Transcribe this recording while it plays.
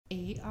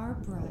We are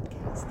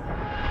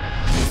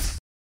broadcasting.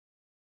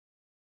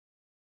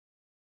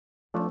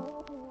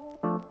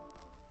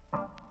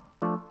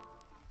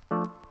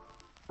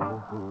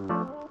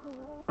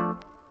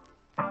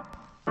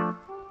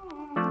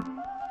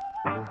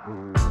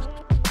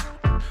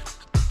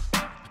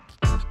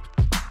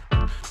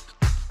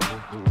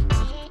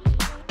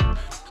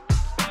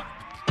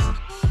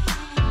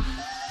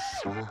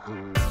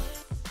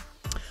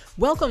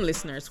 Welcome,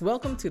 listeners.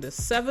 Welcome to the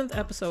 7th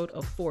episode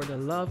of For the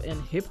Love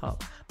and Hip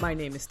Hop. My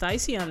name is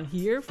Taisi. I'm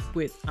here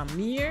with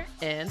Amir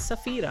and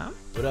Safira.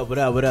 What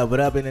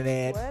up,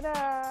 internet? What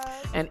up?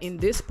 And in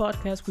this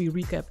podcast, we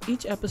recap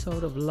each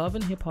episode of Love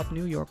and Hip Hop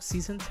New York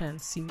Season 10,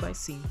 scene by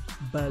scene,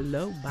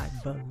 below by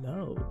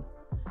below.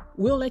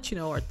 We'll let you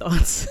know our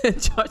thoughts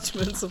and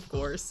judgments, of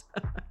course.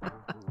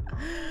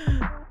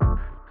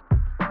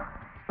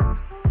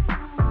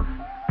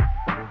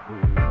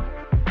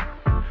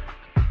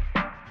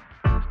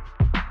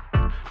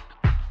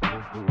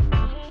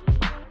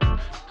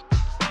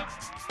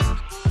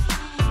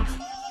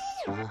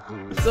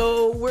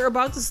 So we're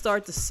about to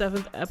start the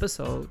 7th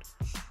episode.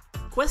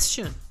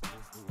 Question: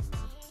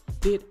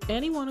 did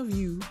any one of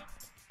you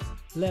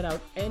let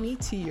out any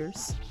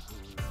tears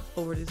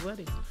over this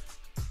wedding?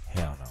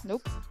 Hell no.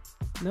 Nope.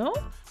 No?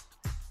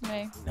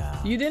 Nee.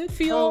 Nah. You didn't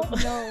feel? Oh,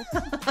 no.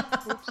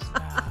 Oops.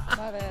 Nah.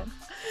 My bad.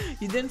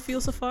 You didn't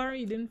feel Safari?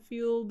 You didn't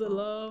feel the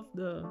love,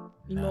 the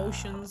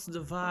emotions,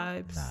 the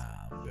vibes?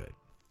 Nah, I'm good.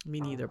 Me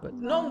neither. But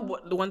no,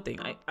 the one thing,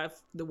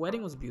 the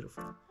wedding was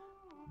beautiful.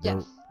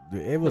 Yes.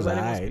 It was The wedding was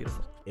alright.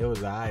 beautiful. It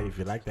was alright if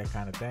you like that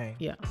kind of thing.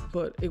 Yeah,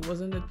 but it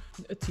wasn't a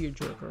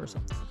tearjerker or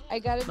something. I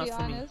gotta Not be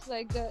for me. honest,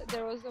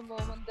 there was a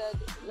moment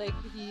that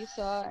he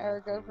saw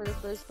Erica for the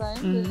first time,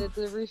 Mhm.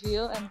 the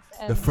reveal, and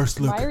The first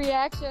look. My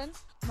reaction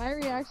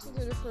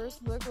to the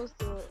first look was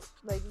to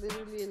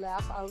literally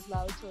laugh out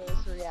loud to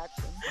his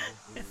reaction.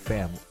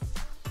 Fam,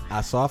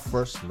 I saw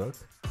first look.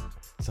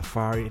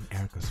 Safari and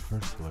Erica's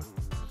first look.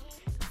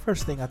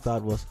 First thing I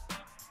thought was,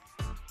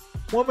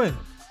 woman,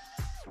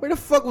 where the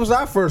fuck was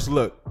our first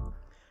look?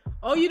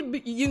 Oh,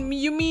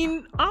 you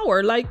mean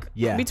our, like,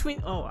 Yeah.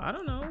 between, I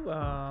don't know,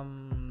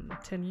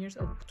 10 years,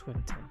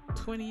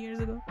 20 years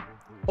ago?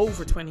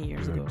 Over 20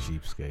 years You're ago. a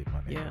cheapskate, my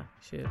nigga. Yeah,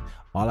 shit.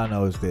 All I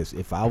know is this: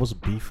 if I was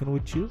beefing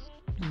with you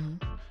Mhm.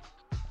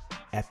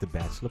 at the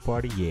bachelor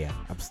party, yeah,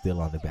 I'm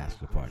still on the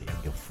bachelor party. I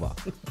don't give a fuck.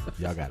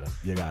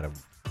 you gotta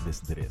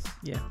listen to this.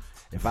 Yeah.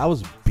 If I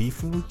was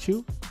beefing with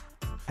you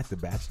at the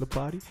bachelor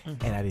party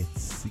Mhm. and I didn't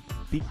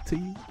speak to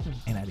you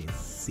and I didn't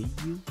see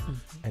you,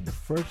 and the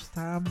first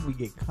time we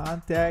get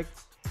contact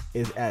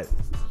is at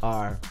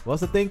our,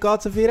 what's the thing called,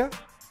 Safira?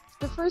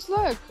 The first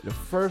look. The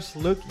first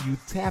look, you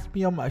tap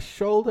me on my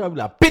shoulder, I'm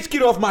like, bitch,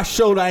 get off my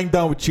shoulder, I ain't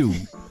done with you.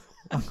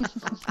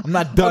 I'm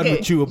not done Okay,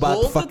 with you about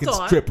hold the fucking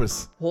thought.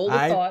 strippers. Hold the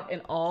Aight? thought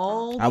and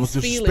all I was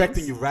these disrespecting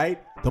feelings. you,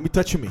 right? Don't be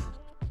touching me.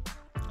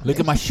 Look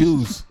at my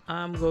shoes.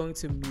 I'm going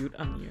to mute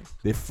Amir.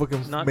 They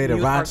fucking Not made of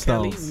mute R.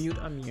 Kelly, rhinestones. mute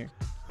Amir.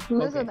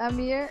 Listen,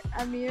 Amir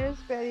is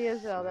petty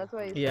as hell. That's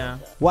why he's Yeah.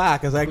 Why?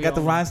 Because I We got the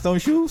all- rhinestone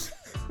shoes?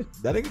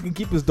 That nigga can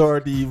keep his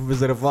Dorothy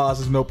Visit of Oz.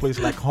 There's no place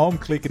like home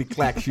clickety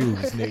clack shoes,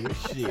 nigga.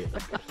 Shit.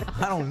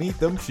 I don't need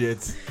them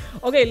shits.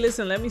 Okay,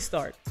 listen, let me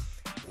start.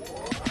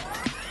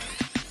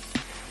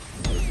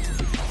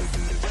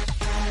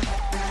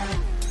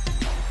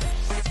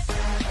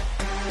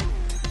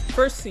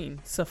 First scene,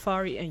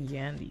 Safari and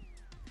Yandy.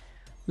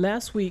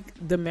 Last week,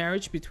 the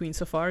marriage between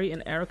Safari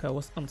and Erica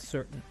was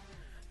uncertain.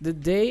 The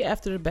day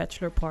after the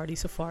bachelor party,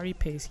 Safari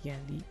pays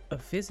Yandy a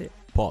visit.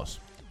 Pause.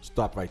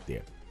 Stop right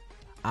there.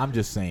 I'm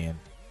just saying,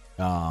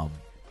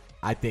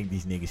 I think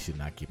these niggas should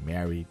not get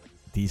married.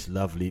 These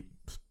lovely,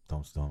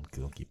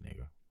 don't keep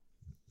nigga.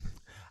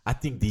 I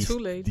think these, Too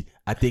late.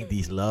 I think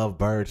these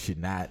lovebirds should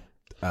not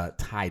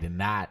tie the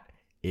knot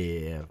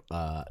if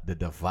the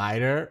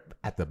divider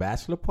at the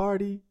bachelor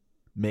party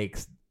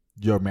makes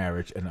your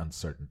marriage an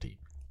uncertainty.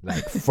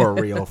 Like, for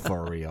real,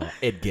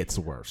 it gets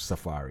worse.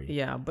 Safari.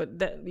 Yeah, but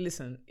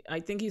listen,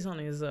 I think he's on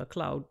his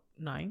cloud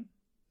 9.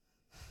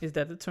 Is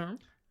that the term?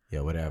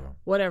 Yeah, whatever.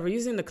 Whatever,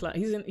 he's in the cloud.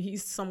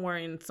 He's somewhere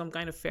in some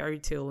kind of fairy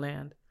tale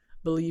land,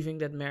 believing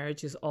that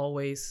marriage is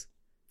always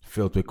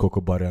Filled with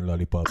cocoa butter and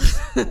lollipops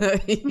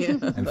yeah.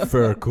 and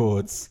fur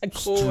coats, And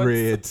coats.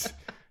 straight.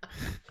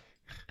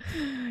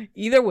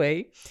 Either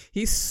way,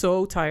 he's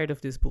so tired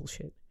of this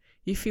bullshit.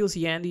 He feels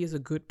Yandy is a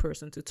good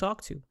person to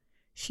talk to.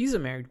 She's a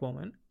married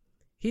woman.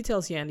 He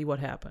tells Yandy what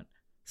happened.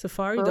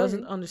 Safari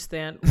doesn't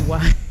understand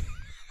why.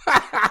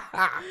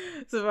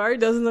 Safari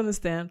doesn't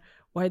understand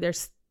why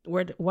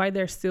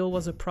there still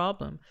was a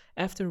problem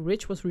after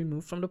Rich was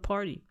removed from the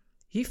party.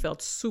 He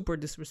felt super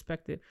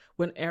disrespected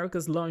when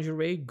Erica's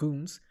lingerie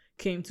goons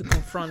came to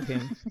confront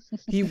him.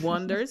 He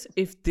wonders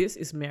if this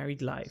is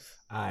married life.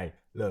 Alright,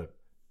 look.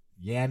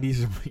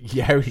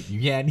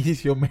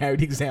 Yandy's your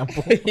married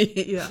example.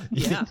 yeah.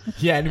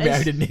 Yandy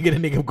married a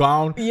nigga, the nigga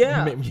gone.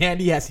 Yeah.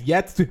 Yandy has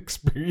yet to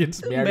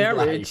experience marriage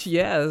life.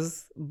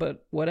 Yes,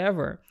 but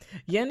whatever.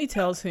 Yandy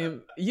tells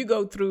him, you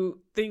go through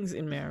things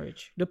in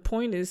marriage. The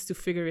point is to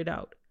figure it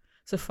out.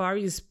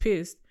 Safari is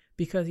pissed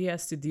because he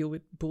has to deal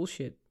with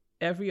bullshit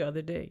every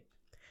other day.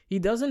 He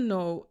doesn't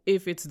know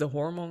if it's the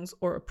hormones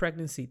or a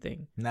pregnancy thing.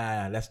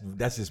 Nah,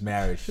 that's just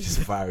marriage.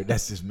 Safari,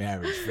 that's just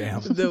marriage,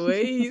 fam. The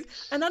way he's,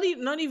 and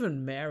not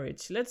even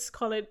marriage. Let's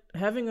call it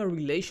having a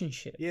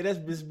relationship. Yeah, that's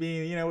just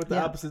being, with the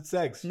Yeah. opposite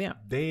sex. Yeah.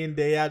 Day in,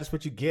 day out, that's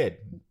what you get.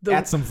 The-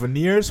 Add some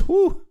veneers,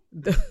 whoo,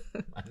 The,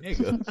 my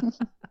nigga.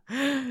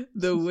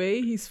 the way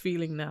he's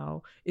feeling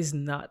now is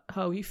not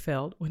how he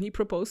felt when he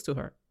proposed to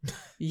her.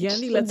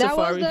 Yandy let that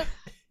Safari. was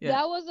Yeah.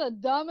 that was the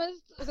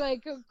dumbest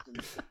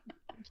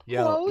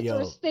Yo, quote yo.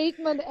 or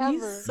statement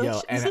ever. Such- Yo,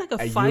 he's and like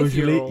a I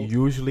 5-year-old.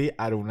 usually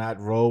I do not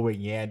roll when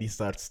Yandy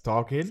starts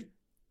talking,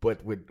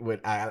 but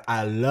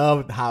I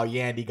loved how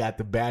Yandy got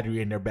the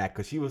battery in their back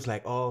because she was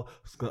like,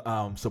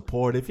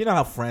 supportive. You know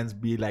how friends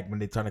be like when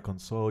they trying to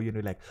console you,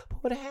 like,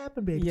 but what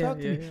happened, baby? Yeah, Talk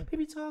to yeah, me, yeah.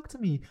 baby, talk to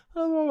me.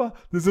 Blah, blah, blah.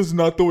 This is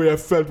not the way I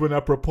felt when I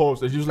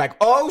proposed. And she was like,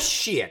 oh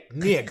shit,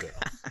 nigga,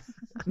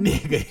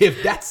 nigga,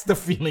 if that's the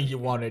feeling you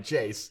want to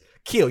chase,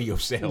 kill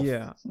yourself.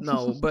 Yeah,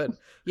 no, but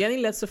Yanni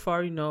let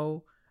Safari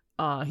know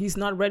he's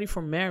not ready for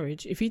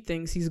marriage if he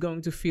thinks he's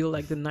going to feel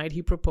like the night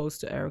he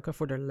proposed to Erica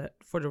for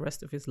the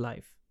rest of his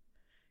life.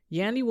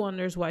 Yanni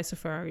wonders why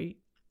Safari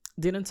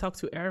didn't talk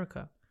to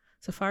Erica.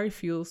 Safari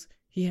feels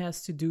he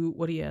has to do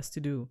what he has to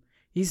do.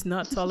 He's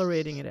not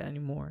tolerating it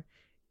anymore.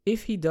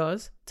 If he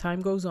does,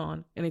 time goes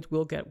on and it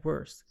will get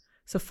worse.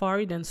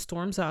 Safari then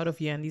storms out of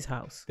Yandy's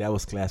house. That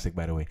was classic,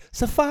 by the way.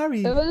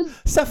 Safari. It was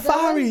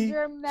Safari.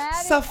 That was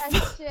dramatic Safari.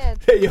 as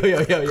shit. Hey,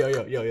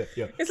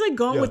 yo. It's like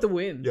Gone Yo, with the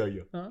Wind. Yo.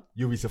 Huh?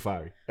 You be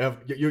Safari.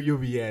 You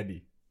be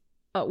Andy.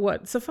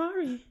 What?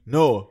 Safari?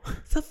 No.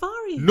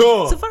 Safari?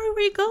 No. Safari,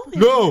 where you going?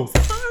 No.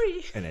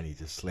 Safari. And then he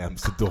just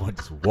slams the door and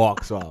just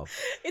walks off.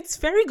 It's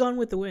very Gone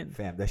with the Wind.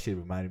 Fam, that shit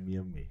reminded me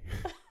of me.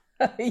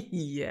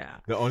 Yeah.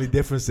 The only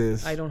difference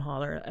is I don't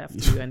holler after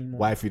you anymore.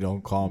 wifey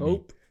don't call me.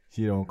 Nope.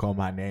 She don't call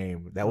my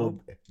name. That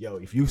Nope. will, yo,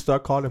 if you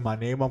start calling my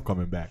name, I'm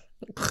coming back.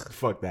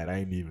 Fuck that. I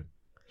ain't even.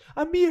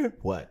 I'm here.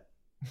 What?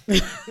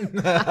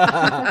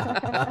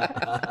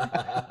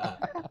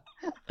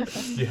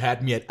 You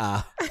had me at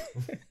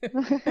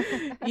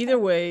Either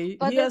way,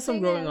 But he the has some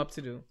thing growing is- up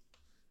to do.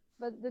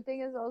 But the thing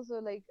is also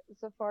like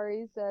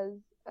Safari says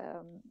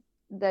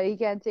that he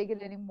can't take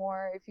it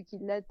anymore. If you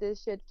let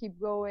this shit keep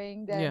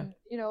going, then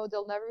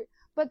they'll never.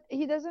 But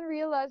he doesn't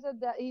realize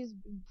that he's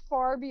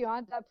far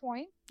beyond that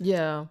point.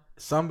 Yeah.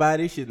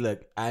 Somebody should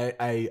look.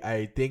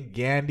 I think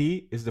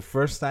Yandy is the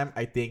first time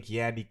I think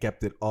Yandy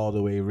kept it all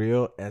the way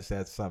real and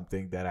said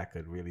something that I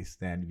could really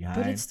stand behind.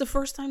 But it's the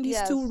first time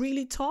these two Yes.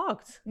 really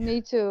talked Me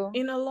too.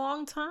 in a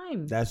long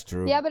time. That's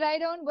true. Yeah, but I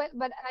don't.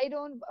 But I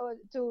don't.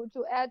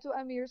 To add to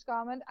Amir's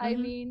comment, I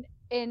Mhm. mean,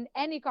 in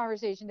any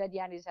conversation that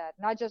Yanni's had,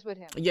 not just with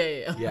him.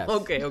 Yeah. Yes.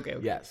 Okay.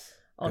 Yes.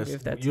 I'll 'Cause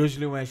give that to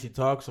usually when she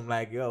talks, I'm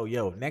like, yo,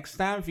 next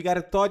time if you got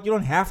a thought, you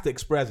don't have to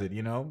express it,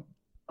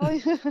 Oh,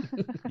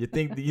 You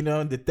think,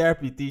 the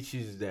therapy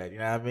teaches that, you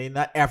know what I mean?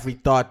 Not every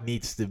thought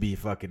needs to be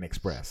fucking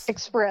expressed.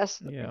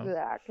 expressed Yeah.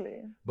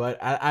 exactly. But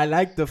I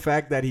like the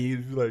fact that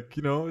he's like,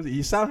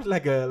 he sounds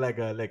like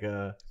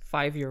a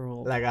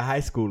 5-year-old. high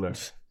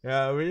schooler. You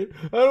know what I mean?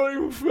 I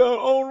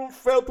don't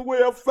felt the way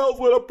I felt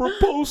when I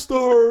proposed to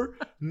her.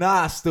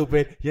 Nah,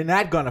 stupid. You're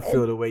not gonna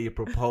feel the way you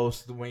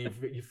proposed when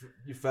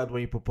you felt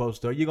when you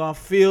proposed to her. You're gonna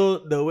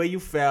feel the way you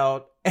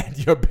felt at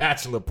your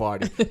bachelor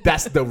party.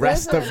 That's the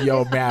rest of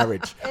your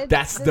marriage.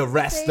 That's the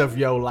rest of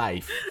your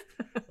life.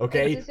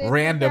 Okay? It's the same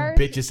Random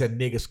comparison. bitches and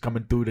niggas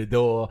coming through the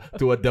door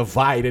to a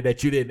divider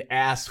that you didn't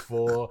ask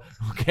for.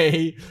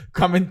 Okay?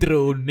 Coming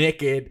through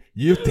naked.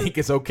 You think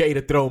it's okay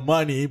to throw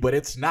money, but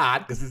it's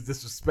not because it's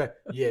disrespect.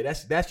 Yeah,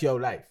 that's your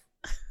life.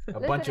 A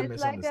bunch of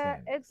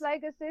misunderstandings. It's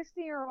like a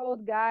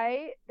 16-year-old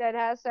guy that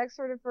has sex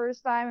for the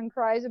first time and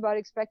cries about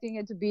expecting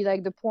it to be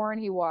like the porn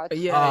he watched.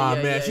 She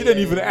didn't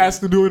even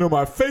ask to do it on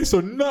my face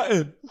or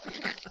nothing.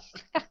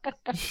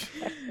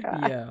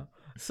 Yeah.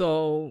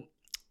 So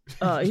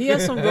he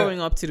has some growing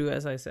up to do,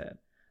 as I said.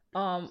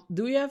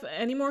 Do we have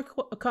any more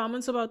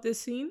comments about this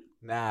scene?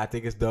 Nah, I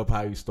think it's dope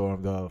how you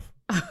stormed off.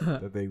 I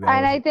think that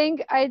And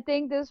was- I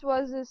think this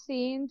was a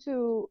scene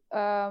to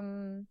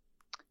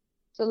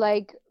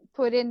like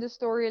put in the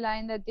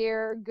storyline that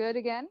they're good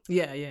again.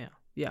 Yeah.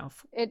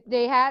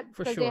 They had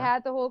For because sure. they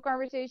had the whole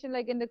conversation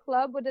like in the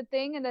club with the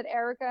thing, and that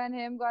Erica and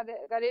him got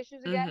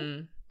issues again.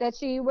 Mhm. That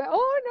she went,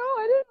 oh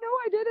no, I didn't know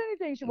I did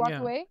anything. She walked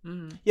Yeah. away.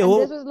 Mhm. Yeah, And well,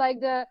 this was like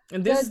the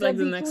And this is like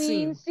the next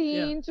between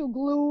scene. to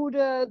glue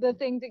the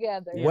thing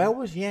together. Yeah. where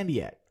was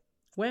Yandy at?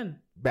 When?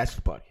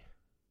 Bachelor party.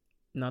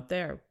 Not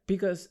there,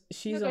 because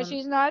she's on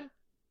She's not.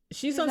 she's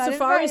she's on not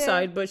Safari's invited.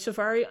 side, but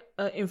Safari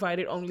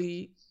invited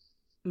only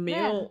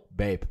male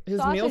Babe. his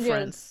male Sausages.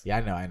 friends. Yeah,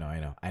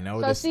 I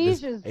know this.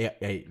 Sausages.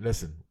 Hey,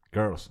 listen,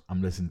 girls,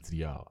 I'm listening to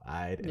y'all.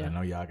 I Yeah.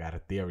 know y'all got a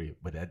theory,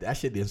 but that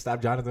shit didn't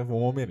stop Jonathan for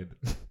 1 minute.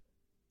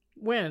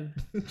 When?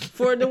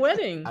 For the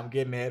wedding. I'm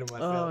getting ahead of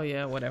myself. Oh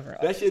yeah, whatever.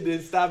 That shit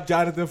didn't stop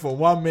Jonathan for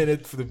 1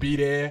 minute to be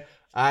there.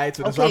 All right,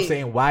 so that's what I'm Okay.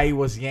 saying. Why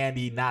was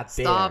Yandy not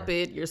there? Stop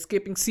it! You're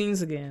skipping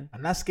scenes again.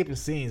 I'm not skipping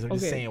scenes. I'm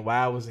just Okay. saying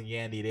why wasn't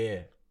Yandy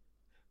there?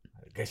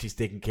 Because she's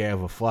taking care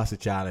of a foster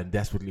child and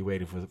desperately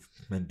waiting for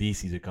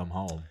Mendici to come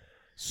home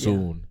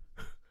soon.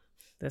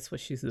 That's what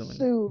she's doing.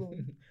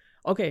 Soon.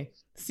 Okay,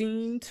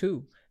 scene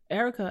 2.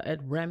 Erica at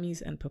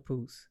Remy's and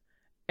Papoose.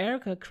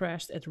 Erica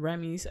crashed at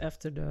Remy's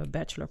after the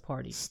bachelor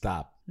party.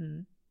 Stop.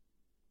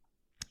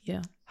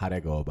 Yeah. How'd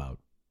that go about?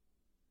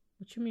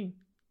 What you mean?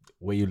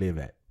 Where you live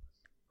at?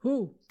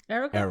 Who?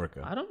 Erica?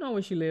 Erica. I don't know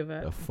where she live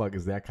at. The fuck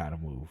is that kind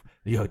of move?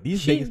 Yo,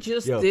 these She niggas,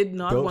 just yo, did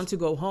not those- want to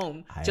go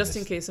home, I just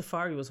in understand. case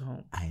Safari was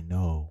home. I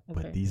know,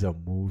 Okay. but these are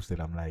moves that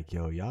I'm like,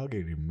 yo, y'all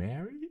getting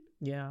married?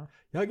 Yeah.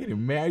 Y'all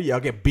getting married? Y'all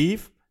get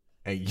beef?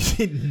 And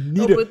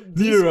but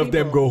these neither of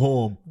them people- go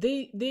home.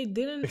 They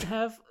didn't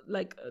have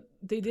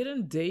they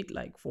didn't date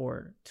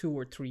for 2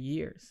 or 3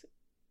 years.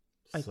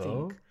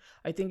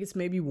 I think it's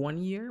maybe 1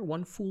 year,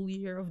 1 full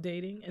year of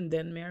dating and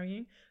then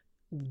marrying.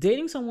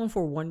 Dating someone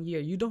for 1 year,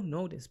 you don't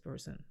know this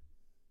person.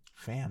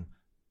 Fam,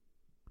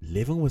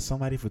 living with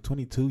somebody for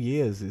 22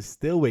 years is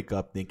still wake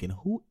up thinking,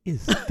 who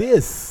is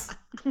this?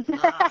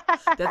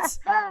 That's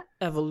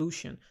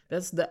evolution.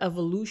 That's the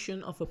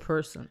evolution of a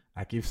person.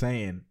 I keep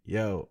saying,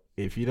 yo,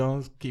 if you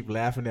don't keep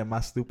laughing at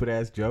my stupid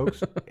ass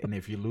jokes, and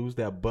if you lose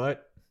that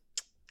butt,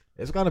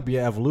 it's gonna be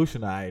an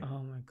evolution, alright?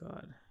 Oh my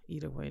God.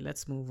 Either way,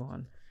 let's move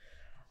on.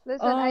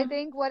 Listen, I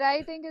think what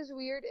I think is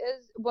weird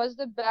was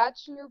the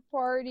bachelor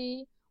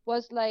party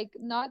was like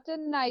not the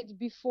night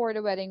before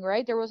the wedding,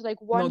 right? There was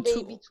like one day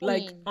between.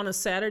 Like on a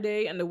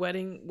Saturday and the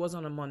wedding was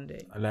on a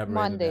Monday. Elaborate on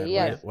Monday, that.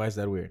 yes. Why is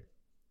that weird?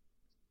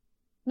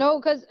 No,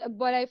 because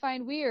what I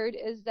find weird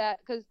is that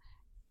because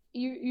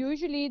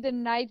usually the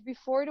night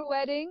before the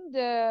wedding,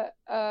 the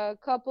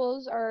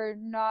couples are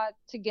not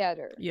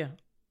together. Yeah.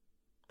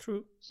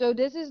 True. So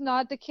this is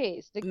not the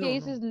case. The No,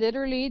 case no. is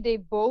literally they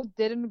both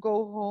didn't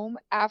go home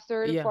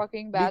after the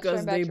fucking bachelor because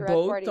and they bachelorette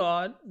both party.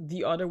 thought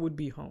the other would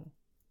be home.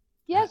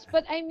 Yes,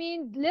 but I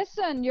mean,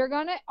 listen, you're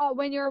gonna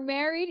when you're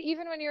married,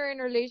 even when you're in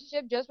a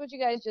relationship, just what you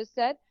guys just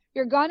said,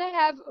 you're gonna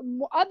have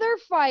other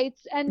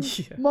fights and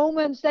Yeah.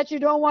 moments that you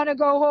don't want to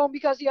go home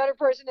because the other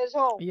person is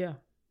home. Yeah.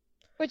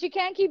 But you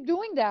can't keep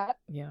doing that.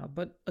 Yeah.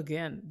 But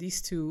again,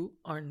 these two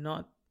are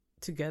not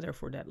together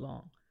for that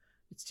long.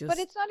 It's just But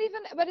it's not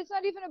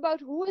even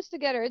about who is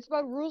together. It's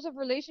about rules of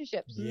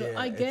relationships. No,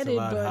 I get it's it,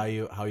 about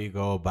but- how you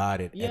go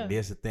about it. Yeah. And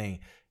there's the thing,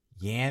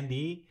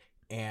 Yandy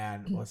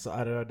and what's the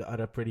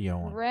other prettier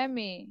one?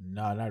 Remy.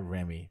 No, not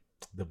Remy.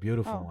 The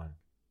beautiful Oh. one,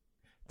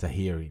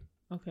 Tahiri.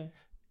 okay.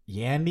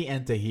 Yandy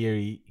and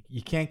Tahiri,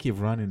 you can't keep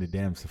running to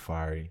them,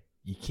 Safari.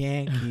 You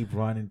can't keep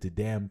running to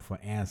them for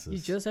answers. You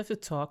just have to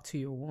talk to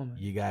your woman.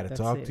 You gotta That's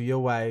talk it. to your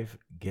wife,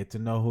 get to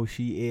know who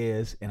she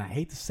is. And I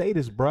hate to say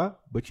this, bruh,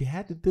 but you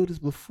had to do this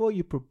before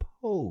you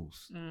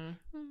propose. Mm.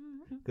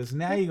 Because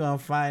now you're gonna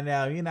find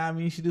out, you know what I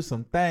mean? She do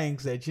some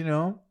things that,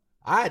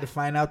 I had to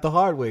find out the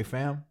hard way,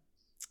 fam.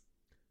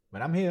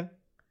 But I'm here.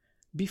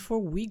 Before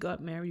we got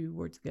married, we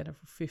were together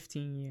for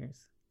 15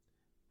 years.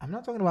 I'm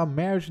not talking about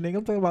marriage, nigga.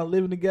 I'm talking about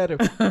living together.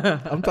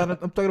 I'm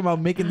talking about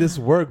making this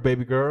work,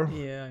 baby girl.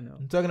 Yeah, I know.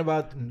 I'm talking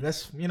about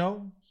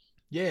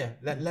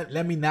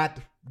let me not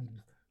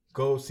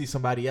go see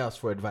somebody else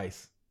for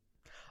advice.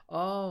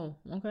 Oh,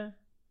 okay.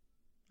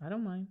 I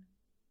don't mind.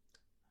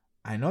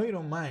 I know you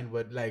don't mind,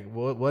 but like,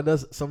 what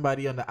does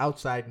somebody on the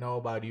outside know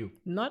about you?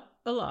 Not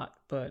a lot,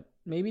 but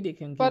maybe they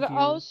can give But you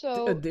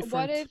also, a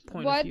different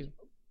point of view.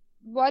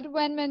 What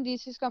when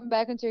Mendicis come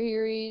back into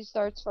here, he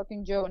starts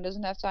fucking Joe and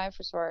doesn't have time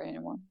for Safari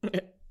anymore.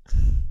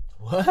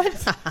 What?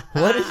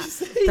 What did you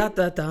say?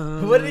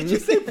 Da-da-da. What did you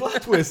say?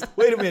 Plot twist.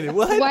 Wait a minute.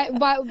 What?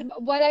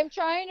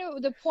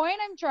 The point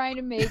I'm trying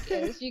to make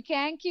is you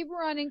can't keep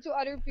running to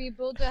other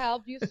people to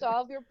help you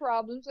solve your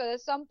problems. So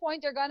at some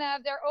point they're gonna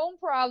have their own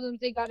problems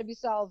they gotta be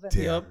solving.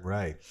 Damn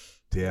right.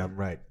 Damn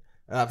right.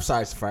 I'm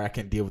sorry, Safari. I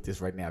can't deal with this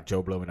right now.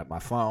 Joe blowing up my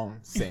phone,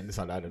 saying this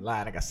on the other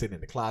line. I got sitting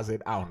in the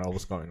closet. I don't know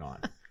what's going on.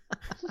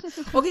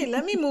 Okay,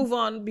 let me move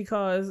on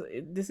because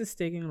this is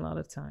taking a lot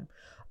of time.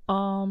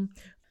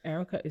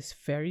 Erica is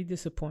very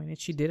disappointed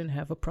she didn't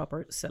have a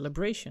proper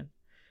celebration.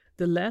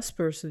 The last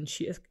person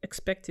she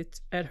expected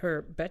at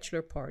her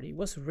bachelor party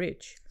was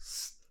Rich.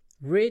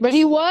 But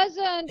he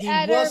wasn't He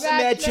at her wasn't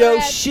at your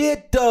bachelorette.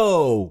 shit,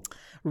 though.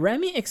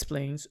 Remy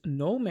explains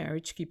no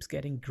marriage keeps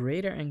getting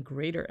greater and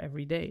greater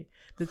every day.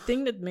 The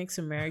thing that makes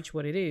a marriage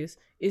what it is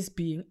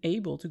being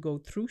able to go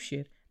through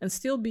shit and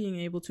still being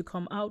able to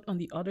come out on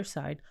the other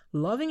side,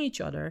 loving each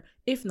other,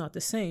 if not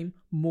the same,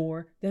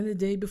 more than the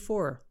day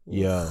before.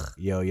 Y'all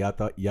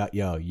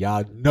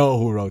know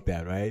who wrote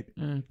that, right?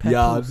 Papoose.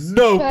 Y'all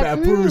know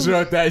Papoose. Papoose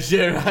wrote that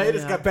shit, right?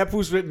 It's Yeah. got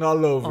Papoose written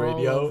all over it,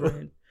 All yo.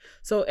 over it.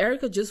 So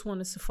Erica just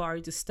wanted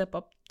Safari to step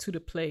up to the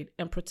plate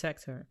and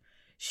protect her.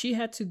 She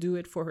had to do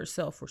it for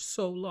herself for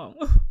so long.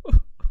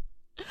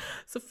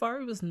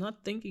 Safari was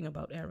not thinking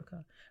about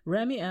Erica.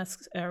 Remy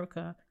asks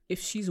Erica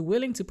if she's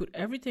willing to put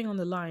everything on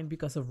the line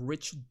because of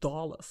rich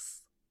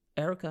dollars.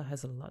 Erica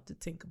has a lot to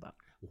think about.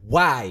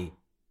 Why?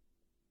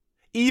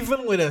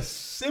 Even with a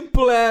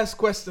simple ass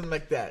question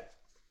like that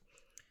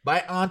by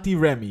Auntie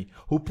Remy,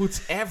 who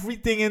puts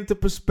everything into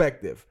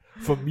perspective,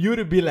 from you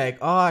to be like,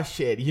 oh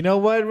shit, you know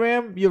what,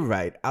 Rem? You're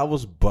right. I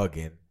was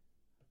bugging.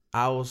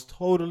 I was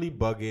totally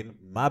bugging.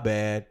 My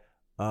bad.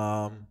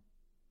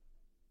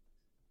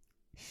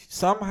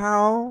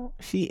 Somehow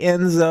she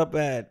ends up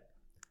at.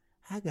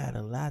 I got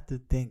a lot to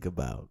think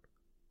about.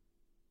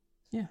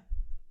 Yeah.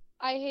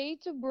 I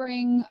hate to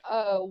bring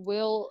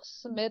Will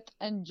Smith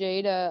and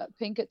Jada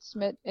Pinkett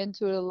Smith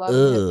into the Love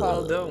and Hip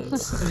Well, Hop.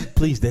 don't.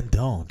 Please, then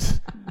don't.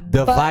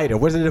 Divider.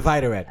 Where's the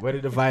divider at? Where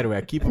the divider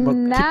at? Keep him up.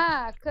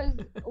 Nah, because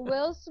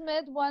Will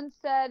Smith once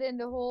said in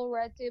the whole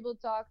Red Table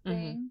Talk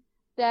thing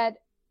that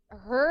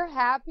her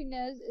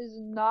happiness is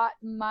not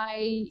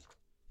my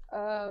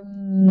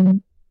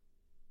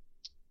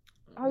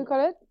how you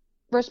call it,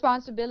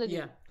 responsibility.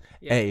 Yeah.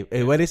 Hey,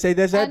 what they say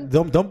this at? And-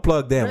 Don't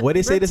plug them. Red- What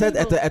they say Red this at?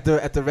 Table.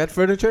 At the Red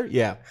Furniture?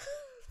 Yeah.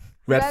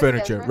 Red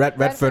Furniture. Yes,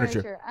 Red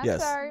Furniture. I'm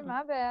Yes. sorry,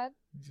 my bad.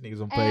 These niggas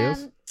don't play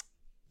us.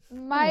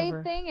 And my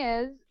Whatever. thing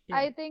is, Yeah.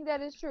 I think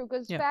that is true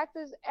because Yeah. fact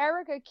is,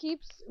 Erica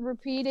keeps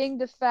repeating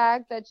the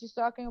fact that she's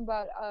talking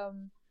about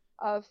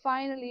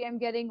finally I'm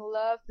getting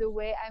love the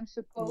way I'm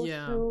supposed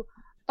Yeah. to.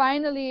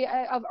 Finally,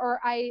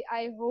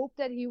 I hope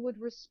that he would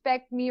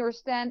respect me or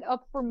stand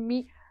up for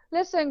me.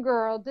 Listen,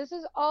 girl, this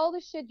is all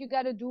the shit you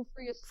got to do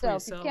for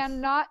yourself. You yourself.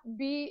 cannot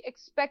be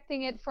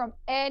expecting it from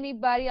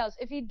anybody else.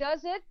 If he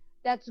does it,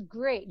 that's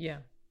great.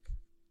 Yeah.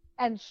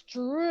 And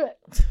screw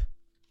it.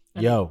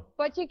 Yo.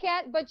 But you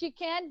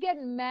can't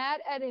get mad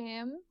at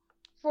him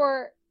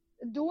for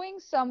doing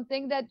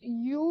something that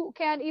you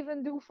can't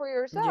even do for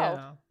yourself.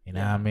 Yeah. You know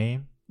what I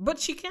mean? But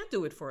she can't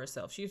do it for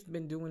herself. She's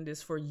been doing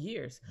this for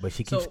years. But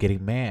she keeps So-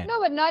 getting mad. No,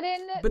 but not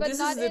in But this is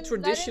not the in,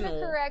 traditional- not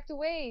in a correct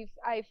way,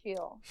 I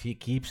feel. She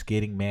keeps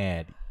getting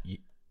mad.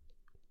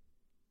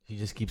 She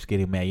just keeps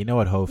getting mad. You know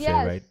what Hov said,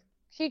 Yes. right?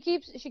 She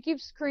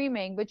keeps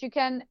screaming, but you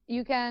can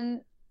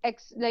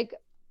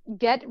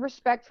get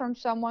respect from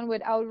someone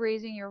without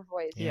raising your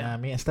voice. You know what I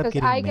mean? And stop Because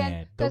getting I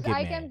mad. Don't get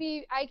I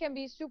mad. can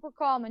be super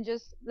calm and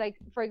just like,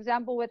 for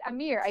example, with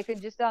Amir, I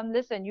could just tell him,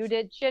 listen, you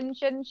did shit and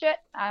shit and shit.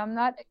 I'm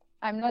not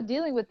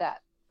dealing with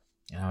that.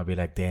 And I'll be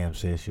like, damn,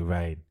 sis, you're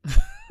right.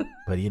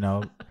 But, you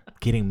know,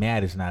 getting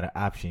mad is not an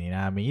option. You know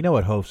what I mean? You know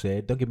what Hov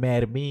said. Don't get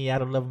mad at me. I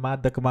don't love my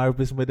duck my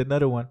business with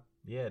another one.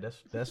 Yeah,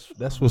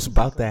 that's what's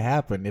about to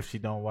happen if she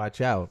don't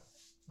watch out.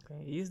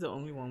 Okay, he's the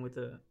only one with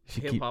the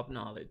She hip hop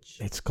knowledge.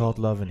 It's called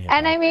love and hip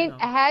And I hop. mean, know.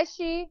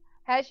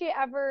 has she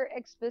ever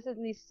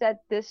explicitly said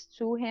this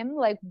to him,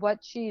 like what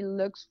she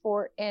looks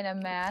for in a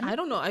man? I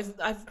don't know.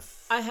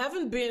 I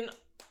haven't been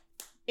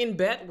in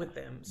bed with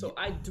them, so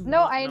I do.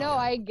 No, not I know,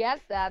 I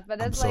get that, but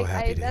that's so like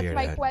happy to that's hear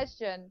my that.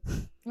 question.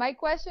 My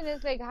question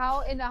is like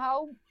how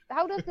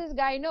does this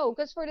guy know?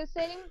 Because for the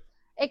same,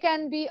 it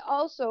can be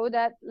also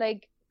that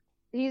like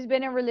he's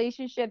been in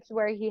relationships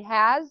where he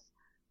has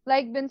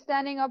like been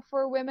standing up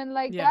for women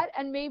like Yeah. that,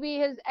 and maybe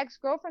his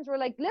ex-girlfriends were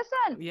like,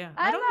 listen, Yeah,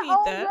 I I'm don't an need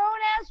old that.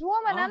 grown-ass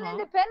woman. I'm Uh-huh.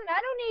 independent.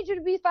 I don't need you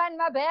to be fighting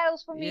my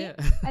battles for me. Yeah.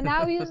 And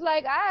now he's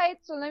like, all right,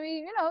 so let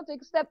me,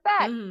 take a step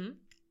back. Mhm.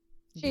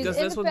 She's Because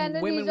that's what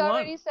independent. women He's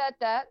already want. said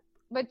that.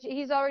 But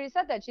he's already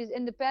said that. She's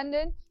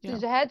independent. Yeah.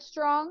 She's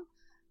headstrong.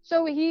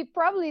 So he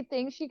probably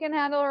thinks she can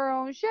handle her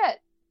own shit.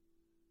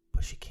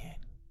 But she can't.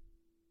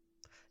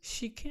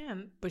 She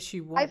can, but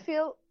she won't. I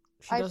feel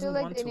she doesn't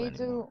like want they to need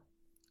anymore.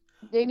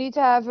 they need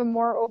to have a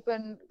more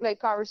open like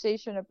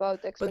conversation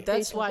about the But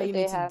expectations that's why that you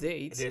they need to have.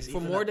 date There's for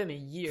even more a- than a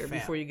year Fam.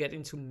 before you get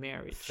into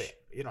marriage. Fair.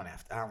 You don't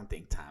have to. I don't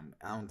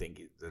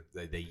think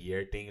the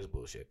year thing is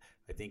bullshit.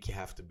 I think you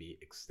have to be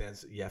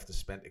extensive. You have to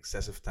spend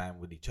excessive time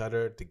with each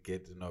other to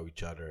get to know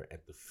each other and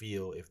to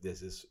feel if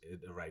this is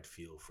the right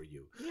feel for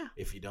you. Yeah.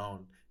 If you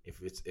don't,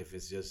 if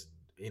it's just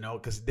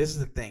because this is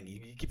the thing. You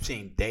keep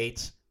saying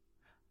dates.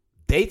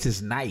 Dates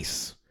is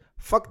nice.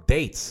 Fuck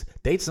dates.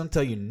 Dates don't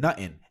tell you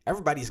nothing.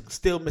 Everybody's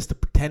still Mr.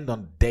 Pretend on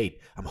a date.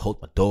 I'm gonna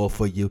hold my door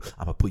for you.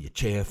 I'm gonna put your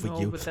chair for No,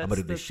 you. but I'm that's gonna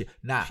do the this shit.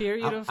 Nah,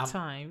 period I'm- of I'm-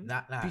 time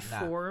nah,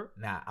 before.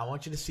 Nah, I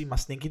want you to see my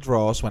stinky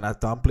drawers when I'm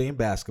done playing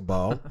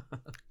basketball.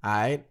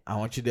 Alright, I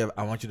want you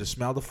to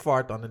smell the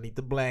fart underneath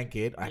the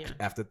blanket Yeah.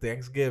 after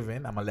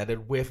Thanksgiving. I'm gonna let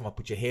it whiff. I'm gonna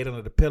put your head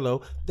under the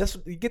pillow. That's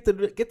what you get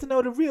to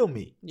know the real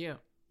me. Yeah.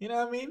 You know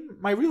what I mean?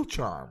 My real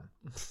charm.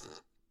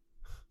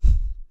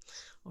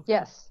 Okay.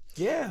 Yes.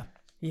 Yeah,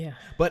 Yeah.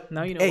 but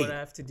Now you know hey, what I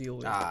have to deal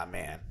with. ah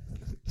man,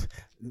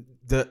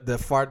 the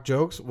fart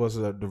jokes was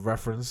the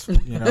reference.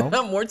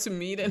 More to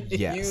me than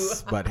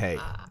Yes, you. but hey,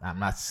 I'm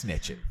not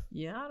snitching.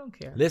 Yeah, I don't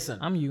care. Listen,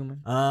 I'm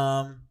human.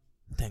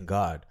 thank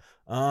God.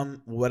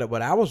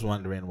 What I was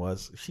wondering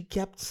was she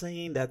kept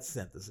saying that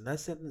sentence, and that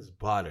sentence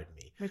bothered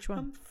me. Which one?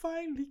 I'm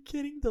finally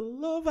getting the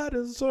love I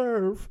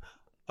deserve.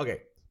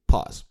 Okay,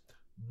 pause.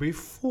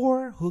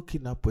 Before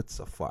hooking up with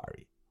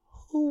Safari,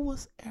 who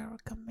was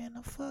Erica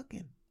Mena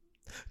fucking?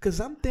 Cause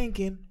I'm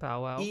thinking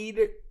Bow Wow.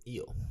 either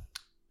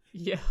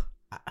Yeah.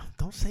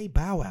 don't say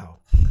Bow Wow.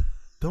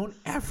 Don't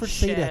ever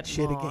say that Chad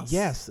shit again. Moss.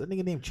 Yes, that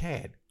nigga named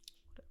Chad.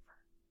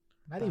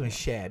 Not Bow even Wow.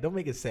 Shad. Don't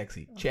make it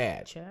sexy.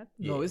 Chad. Chad?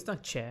 No, Yeah. it's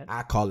not Chad.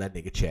 I call that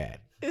nigga Chad.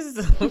 It's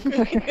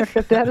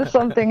okay. That is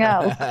something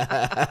else.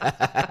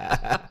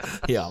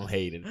 Yeah, I'm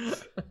hating.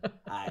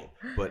 Alright,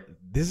 but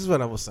this is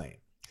what I was saying.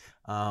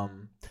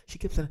 she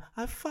kept saying,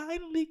 I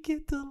finally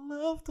get to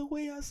love the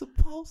way I'm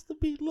supposed to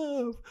be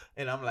loved.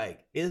 And I'm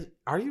like,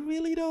 are you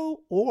really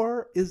though?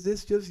 Or is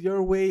this just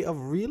your way of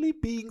really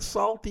being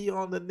salty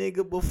on the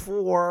nigga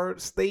before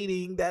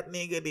stating that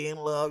nigga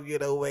didn't love you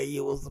the way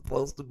you was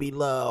supposed to be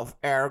loved?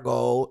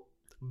 Ergo,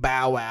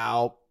 Bow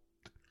Wow,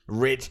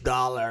 rich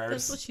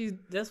dollars.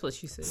 That's what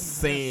she said.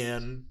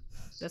 Sin.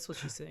 That's what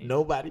she's saying.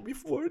 Nobody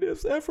before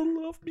this ever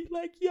loved me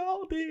like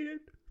y'all did.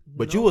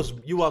 But you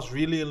was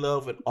really in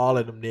love with all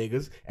of them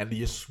niggas, and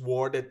you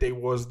swore that they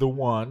was the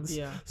ones.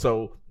 Yeah.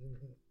 So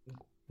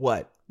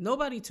what?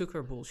 Nobody took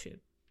her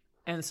bullshit,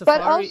 and But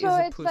Safari is also,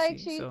 a it's pussy. like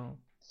So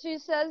she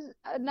says,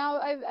 now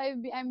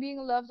I'm being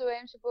loved the way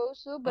I'm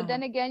supposed to, but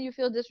then again, you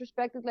feel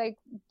disrespected like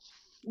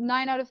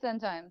 9 out of 10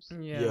 times.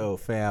 yeah. Yo,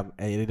 fam,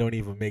 and it don't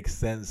even make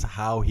sense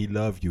how he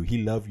loved you.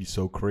 He loved you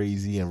so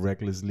crazy and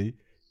recklessly.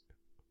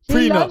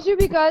 He loves you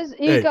because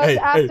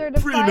after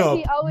the fight,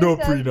 he always no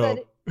says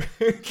prenup.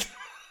 that.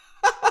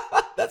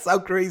 That's how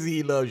crazy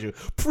he loves you.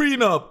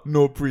 Prenup,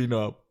 no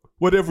prenup.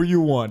 Whatever you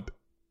want.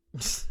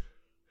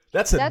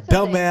 That's a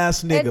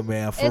dumbass nigga,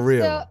 man, for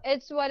real.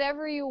 It's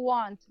whatever you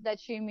want that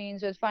she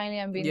means with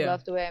finally I'm being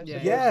loved the way I'm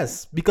supposed to.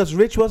 Yes, because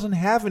Rich wasn't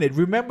having it.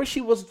 Remember,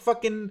 she was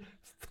fucking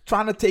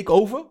trying to take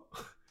over?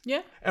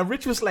 Yeah. And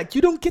Rich was like,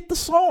 you don't get the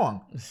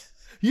song.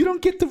 You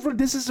don't get the.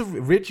 This is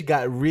Rich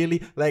got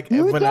really like.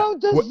 You don't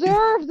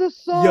deserve the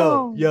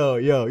song.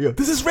 Yo.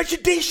 This is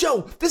Richard D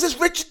show. This is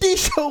Richard D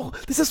show.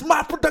 This is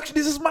my production.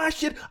 This is my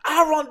shit.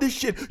 I run this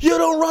shit. You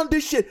don't run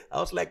this shit.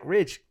 I was like,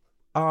 Rich,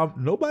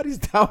 nobody's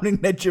doubting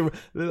that you're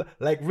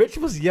like. Rich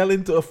was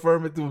yelling to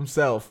affirm it to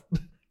himself.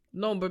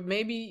 No, but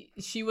maybe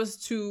she was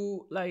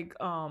too like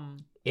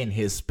in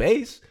his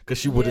space because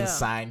she wouldn't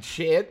sign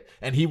shit,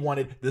 and he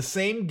wanted the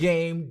same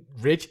game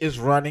Rich is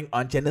running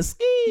on Genesee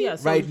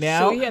right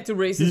now. So he had to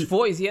raise his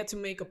voice. He had to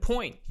make a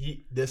point.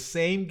 The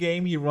same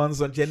game he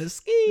runs on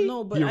Genesee.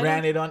 No, but he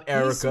ran it on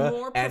Erica. He's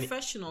more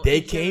professional.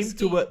 They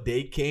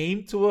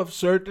came to a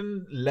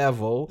certain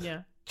level.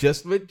 Yeah.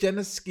 Just with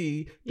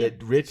Genesee,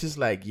 that Rich is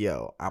like,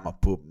 yo, I'ma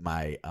put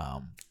my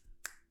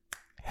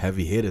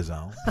heavy hitters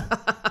on.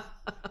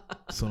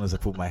 As soon as I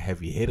put my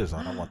heavy hitters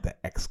on, I want the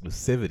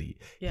exclusivity.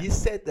 Yeah. He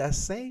said that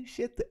same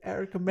shit to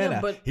Erica Mena.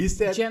 Yeah, but he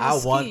said,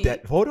 I want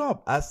that. Hold on.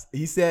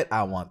 He said,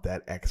 I want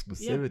that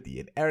exclusivity. Yeah.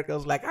 And Erica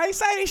was like, I ain't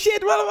signing shit.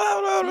 Blah,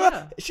 blah, blah, blah.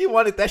 Yeah. She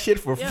wanted that shit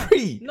for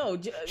free. No,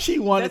 she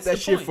wanted that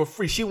shit for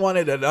free. She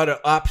wanted another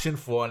option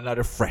for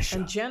another fresher.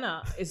 And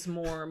Jenna is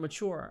more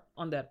mature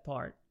on that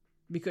part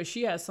because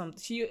she has some.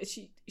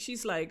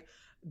 She's like,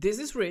 this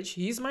is Rich.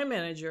 He's my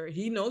manager.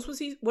 He knows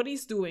what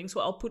he's doing. So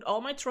I'll put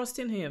all my trust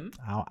in him.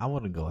 I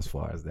wouldn't go as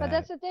far as that. But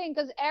that's the thing,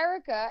 because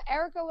Erica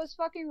was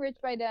fucking rich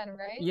by then,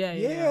 right?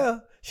 Yeah.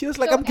 She was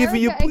like, I'm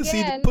giving you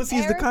pussy. The pussy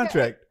is the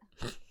contract.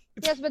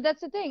 Yes, but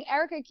that's the thing.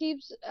 Erica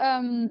keeps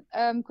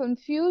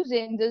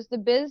confusing the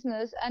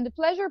business and the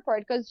pleasure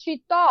part, because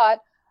she thought,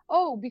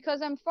 oh,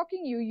 because I'm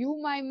fucking you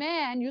my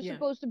man, you're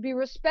supposed to be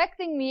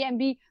respecting me and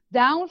be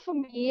down for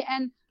me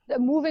and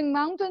moving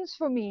mountains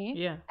for me.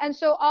 Yeah. And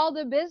so all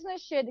the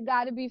business shit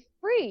gotta be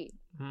free.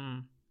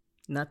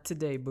 Not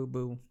today,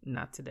 boo-boo.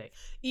 Not today.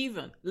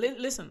 Even,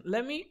 listen,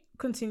 let me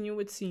continue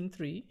with scene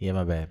 3. Yeah,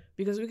 my bad.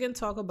 Because we can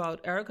talk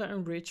about Erica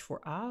and Rich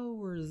for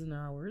hours and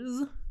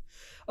hours.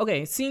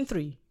 Okay, scene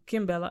 3.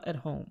 Kimbella at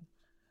home.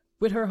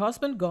 With her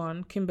husband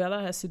gone,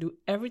 Kimbella has to do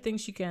everything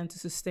she can to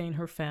sustain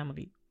her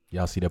family.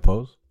 Y'all see the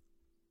post?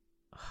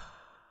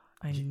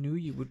 I knew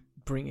you would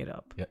bring it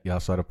up. Y'all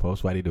saw the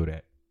post? Why'd he do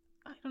that?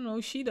 I don't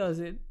know. She does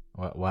it.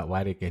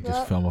 Why they can't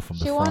just film it from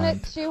the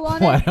front? She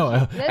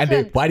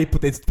wanted. Why they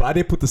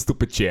put the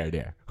stupid chair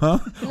there? Huh?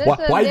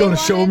 Why you gonna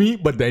show me?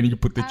 But then you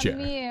put the chair.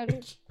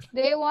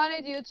 They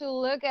wanted you to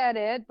look at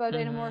it, but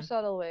in a more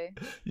subtle way.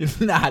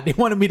 Nah, they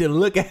wanted me to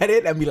look at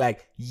it and be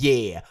like,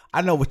 "Yeah,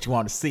 I know what you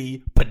want to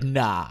see, but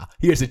nah,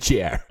 here's a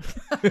chair."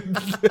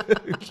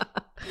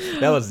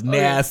 That was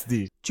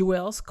nasty.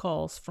 Juelz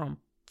calls from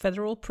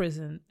federal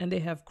prison, and they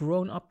have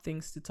grown-up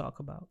things to talk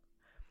about.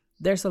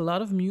 There's a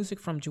lot of music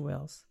from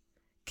Juelz.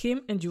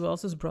 Kim and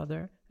Juelz's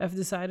brother have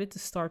decided to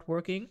start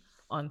working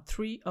on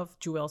 3 of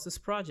Juelz's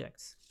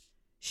projects.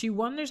 She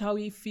wonders how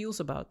he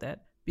feels about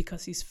that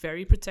because he's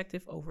very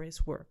protective over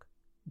his work.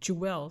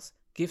 Juelz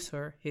gives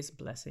her his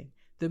blessing.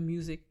 The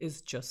music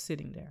is just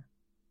sitting there.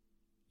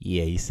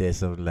 Yeah, he says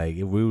something like,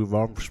 "It will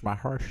warms my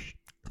heart."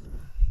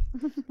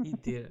 He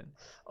didn't.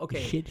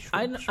 Okay,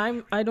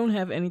 I don't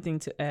have anything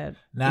to add.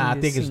 Nah, I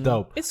think it's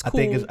dope. It's cool.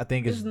 I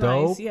think it's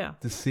dope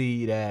to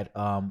see that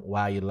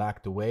while you're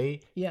locked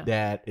away,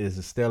 that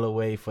is still a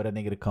way for that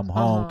nigga to come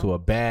home to a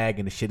bag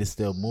and the shit is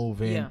still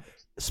moving. Yeah.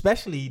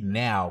 Especially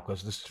now,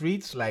 because the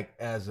streets, like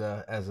as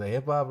a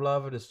hip hop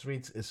lover, the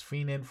streets is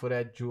fiending for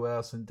that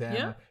Juelz Santana.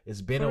 Yeah?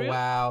 It's been a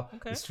while.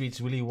 Okay. The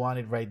streets really want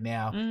it right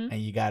now, and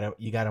you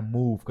gotta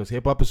move, because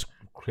hip hop is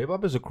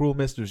a cruel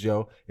mistress,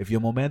 yo. If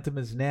your momentum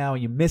is now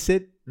and you miss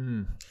it,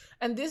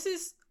 And this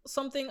is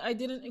something I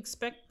didn't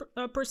expect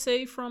per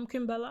se from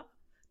Kimbella.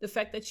 The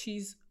fact that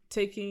she's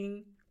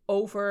taking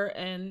over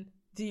and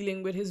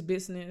dealing with his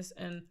business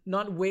and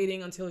not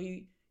waiting until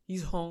he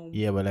He's home.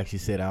 Yeah, but like she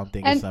said, I don't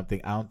think And- it's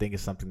something. I don't think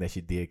it's something that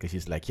she did because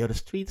she's like, yo, the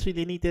streets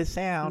really need this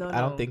sound. No, I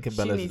don't no. think She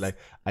Cabela's needs- like.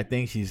 I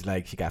think she's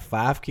like, she got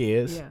 5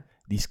 kids. Yeah.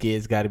 These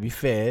kids got to be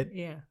fed.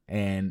 Yeah.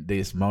 And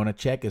this Mona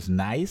check is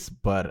nice,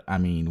 but I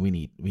mean, we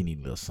need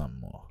a little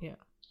something more. Yeah.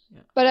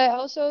 But I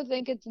also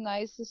think it's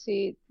nice to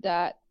see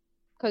that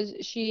because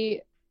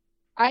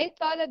I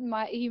thought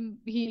that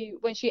he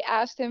when she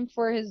asked him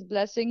for his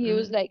blessing, he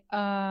was like,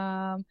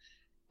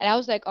 and I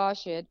was like, oh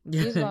shit,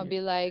 he's gonna be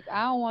like,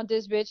 I don't want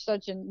this bitch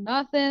touching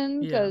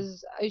nothing Yeah.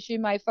 because she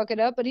might fuck it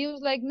up. But he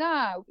was like,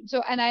 nah.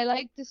 So, and I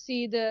like to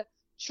see the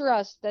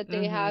trust that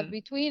they have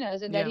between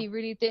us and that Yeah. he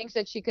really thinks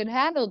that she can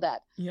handle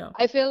that. Yeah.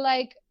 I feel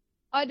like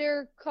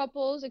other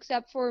couples,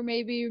 except for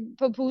maybe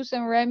Papoose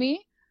and Remy,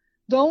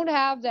 don't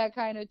have that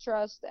kind of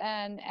trust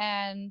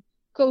and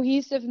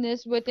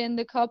cohesiveness within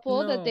the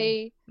couple that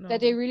they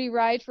really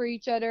ride for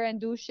each other and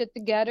do shit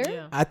together.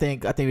 Yeah. I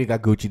think we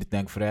got Gucci to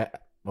thank for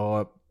that,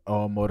 or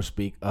more to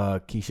speak,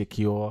 Keisha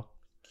Kior.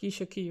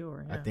 Keisha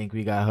Kior. Yeah. I think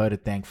we got her to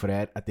thank for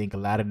that. I think a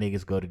lot of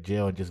niggas go to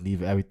jail and just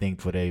leave everything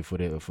for their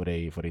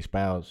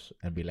spouse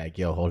and be like,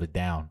 yo, hold it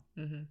down,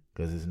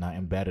 because it's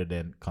nothing better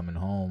than coming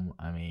home.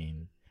 I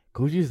mean,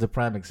 Gucci's the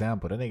prime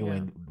example. That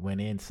nigga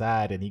went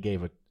inside and he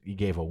gave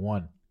her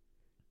one.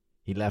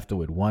 He left her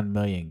with 1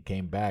 million,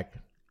 came back.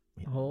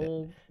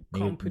 Whole Nigga,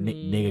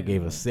 company. nigga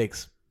gave her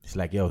 6. He's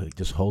like, yo,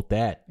 just hold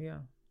that. Yeah.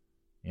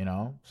 You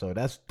know? So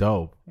that's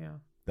dope. Yeah.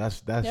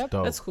 That's Yep.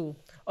 dope. That's cool.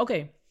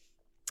 Okay.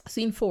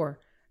 Scene 4.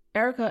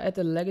 Erica at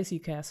the Legacy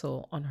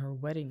Castle on her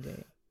wedding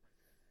day.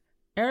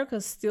 Erica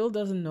still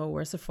doesn't know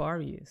where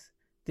Safari is.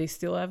 They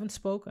still haven't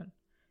spoken.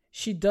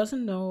 She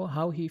doesn't know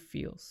how he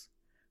feels.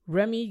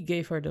 Remy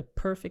gave her the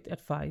perfect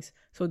advice,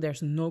 so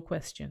there's no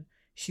question.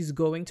 She's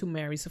going to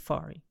marry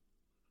Safari.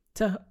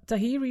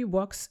 Tahiri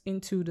walks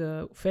into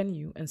the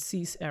venue and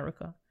sees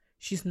Erica.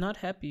 She's not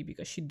happy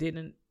because she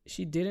didn't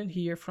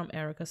hear from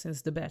Erica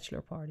since the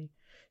bachelor party.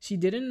 She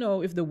didn't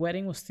know if the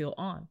wedding was still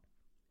on.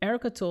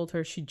 Erica told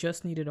her she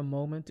just needed a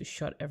moment to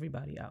shut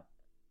everybody out.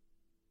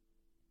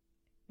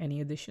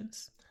 Any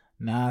additions?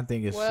 Nah, I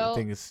think it's Well-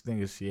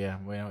 yeah.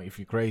 Well, if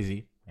you're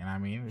crazy, you know what I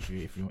mean.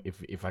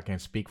 If I can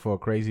speak for a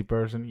crazy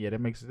person, yeah,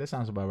 that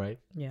sounds about right.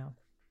 Yeah.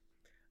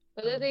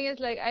 But the thing is,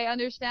 like, I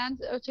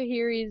understand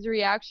Tahiri's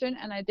reaction,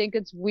 and I think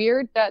it's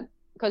weird that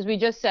because we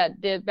just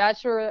said the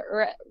bachelor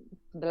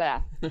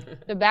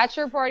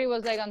party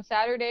was like on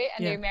Saturday,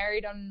 and Yeah. they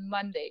married on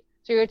Monday.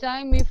 So you're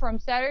telling me from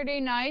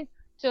Saturday night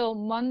till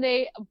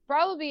Monday,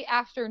 probably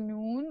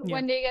afternoon Yeah.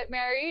 when they get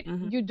married,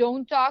 Mhm. you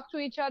don't talk to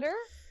each other.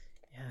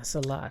 Yeah, it's a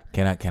lot.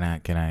 Can I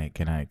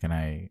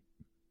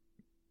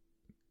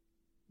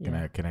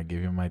Yeah.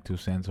 give you my 2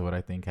 cents of what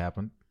I think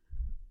happened?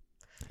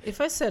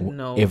 If I said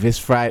no, If it's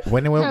Friday,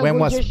 when Would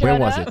was you it? shut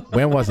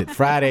When was it?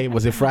 Friday?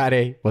 Was it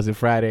Friday?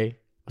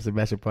 Was the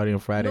bachelor party on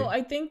Friday? no,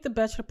 I think the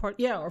bachelor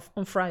party, or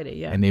on Friday,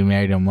 yeah. And they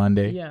married on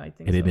Monday. Yeah, I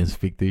think And they so. didn't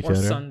speak to each Or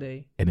other.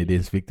 Sunday. And they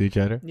didn't speak to each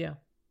other. Yeah.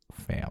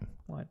 Fam,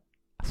 What?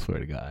 I swear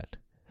to God.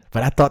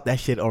 But I thought that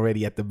shit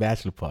already at the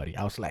bachelor party.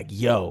 I was like,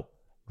 yo,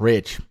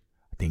 Rich,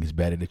 I think it's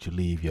better that you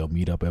leave. Yo,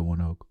 meet up at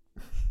One Oak.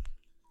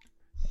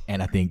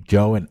 And I think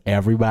Joe and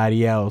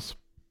everybody else,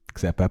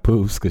 except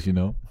Papoose, because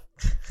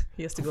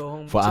He has to go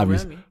home for to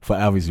obvious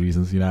Remy.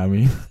 reasons, you know what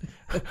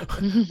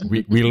I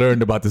mean? we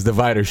learned about this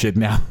divider shit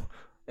now.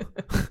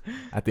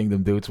 I think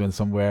them dudes went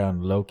somewhere on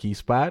a low key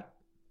spot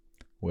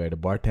where the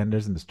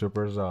bartenders and the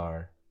strippers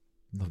are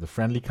of the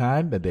friendly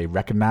kind, that they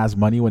recognize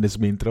money when it's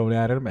being thrown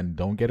at them and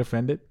don't get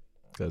offended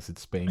because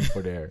it's paying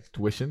for their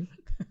tuition.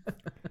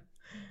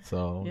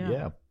 So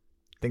yeah, I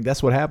think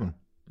that's what happened.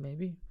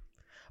 Maybe.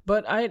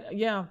 But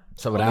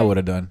So what I would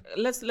have done.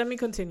 Let me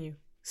continue.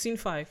 Scene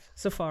 5,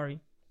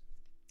 Safari.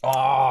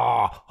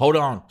 Oh, hold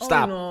on.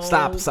 Stop. no.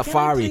 Stop. Can I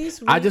Safari.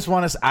 please I read- just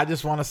want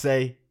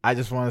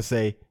to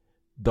say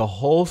the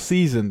whole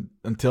season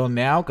until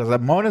now, because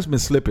Mona's been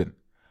slipping.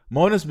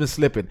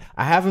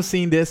 I haven't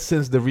seen this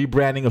since the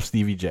rebranding of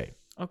Stevie J.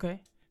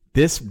 Okay.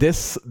 This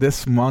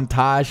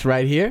montage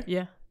right here,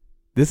 Yeah.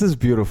 this is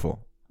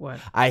beautiful. What?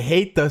 I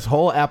hate this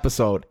whole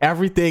episode.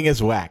 Everything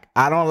is whack.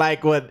 I don't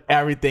like what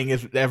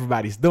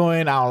everybody's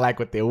doing. I don't like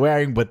what they're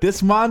wearing. But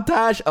this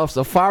montage of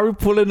Safari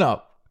pulling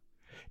up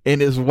in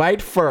his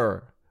white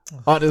fur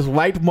on his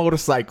white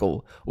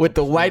motorcycle with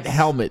the white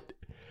helmet,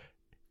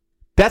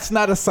 that's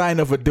not a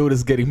sign of a dude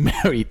that's getting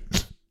married.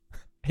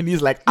 And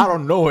he's like, I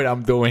don't know what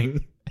I'm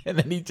doing. And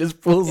then he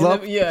just pulls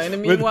up. In the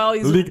with meanwhile,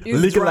 he's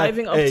Likalai-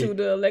 driving up hey, to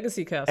the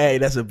Legacy Castle. Hey,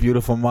 that's a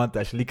beautiful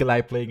montage.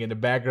 Likalai playing in the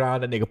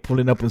background, and nigga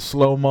pulling up in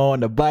slow-mo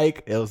on the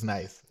bike. It was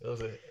nice.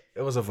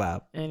 It was a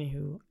vibe.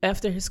 Anywho,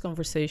 after his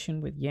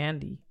conversation with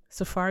Yandy,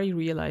 Safari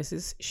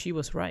realizes she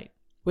was right.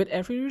 With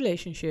every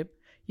relationship,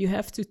 you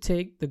have to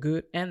take the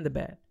good and the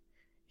bad.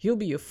 He'll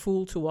be a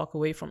fool to walk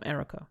away from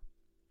Erica.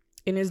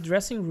 In his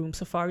dressing room,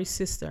 Safari's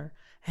sister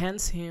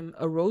hands him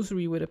a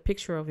rosary with a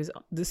picture of his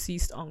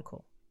deceased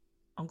uncle.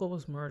 Uncle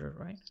was murdered,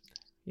 right?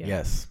 Yeah.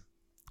 Yes.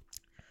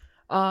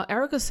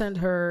 Erica sent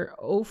her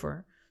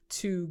over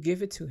to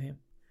give it to him.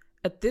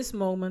 At this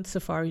moment,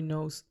 Safari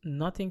knows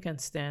nothing can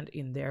stand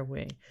in their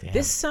way. Damn.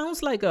 This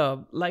sounds like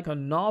a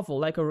novel,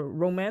 like a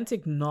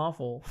romantic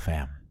novel,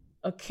 Fam.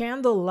 a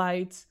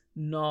candlelight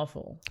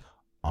novel.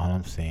 All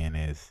I'm saying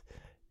is,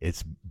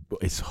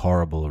 it's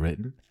horrible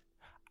written.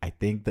 I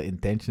think the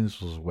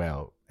intentions was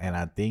well, and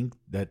I think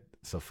that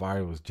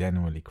Safari was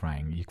genuinely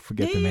crying. You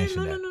forget to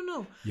mention that.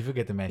 No. You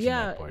forget to mention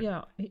that part.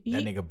 Yeah.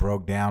 That nigga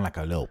broke down like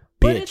a little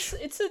But bitch.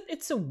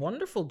 it's a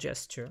wonderful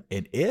gesture.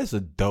 It is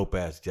a dope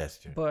ass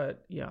gesture.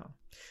 But yeah.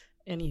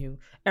 Anywho,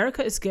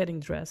 Erica is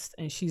getting dressed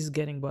and she's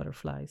getting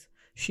butterflies.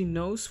 She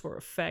knows for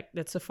a fact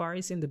that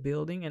Safari's in the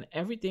building and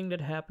everything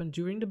that happened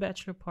during the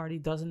bachelor party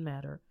doesn't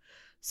matter.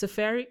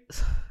 Safari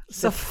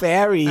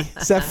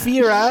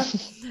Safira.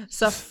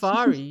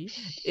 Safari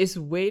is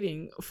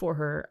waiting for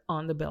her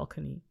on the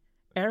balcony.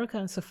 Erica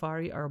and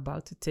Safari are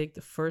about to take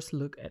the first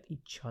look at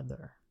each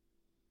other.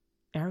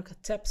 Erica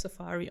taps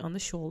Safari on the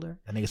shoulder.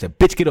 That nigga said,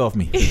 "Bitch, get off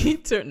me."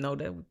 No,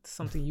 that's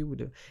something you would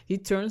do. He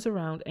turns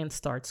around and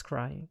starts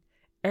crying.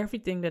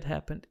 Everything that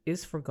happened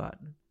is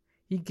forgotten.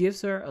 He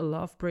gives her a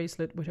love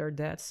bracelet with her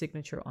dad's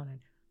signature on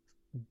it.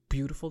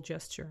 Beautiful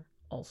gesture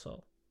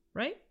also,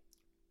 right?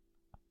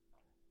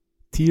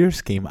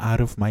 Tears came out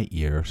of my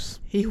ears.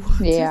 He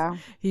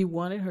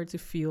wanted her to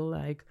feel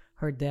like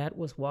her dad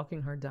was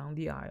walking her down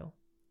the aisle.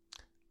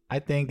 I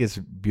think it's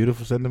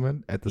beautiful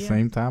sentiment. At the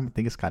same time, I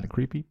think it's kind of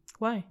creepy.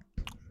 Why?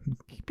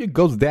 Keep your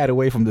ghost dad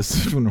away from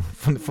this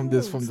from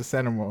the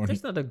ceremony.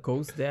 There's not a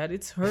ghost dad.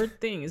 It's her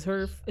thing.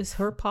 It's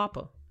her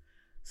papa.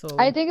 So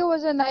I think it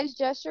was a nice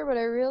gesture, but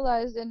I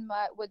realized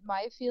with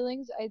my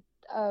feelings,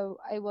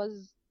 I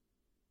was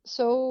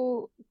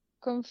so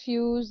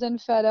confused and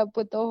fed up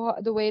with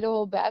the way the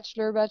whole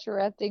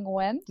bachelorette thing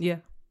went. Yeah.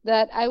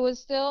 That I was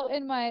still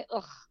in my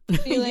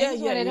feelings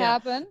when it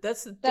happened.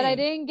 That's the thing. That I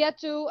didn't get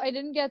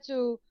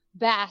to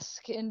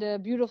bask in the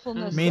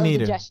beautifulness of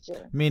the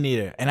gesture. Me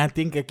neither. And I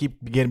think I keep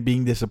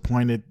being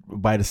disappointed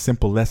by the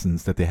simple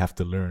lessons that they have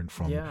to learn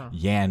from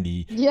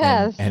Yandy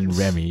and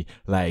Remy.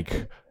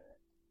 Like,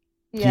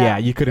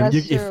 you couldn't.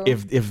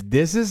 If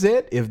this is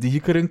it, if you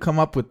couldn't come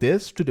up with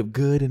this through the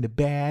good and the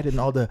bad and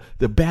all the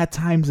bad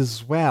times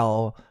as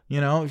well,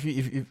 if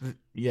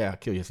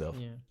kill yourself.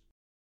 Yeah.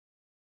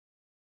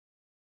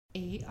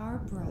 AR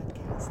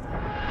Broadcasting.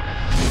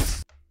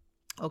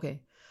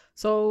 Okay,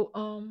 so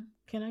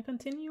can I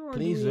continue or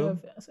Please do we do.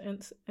 have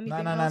anything No,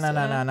 else?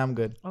 no, I'm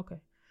good.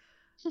 Okay.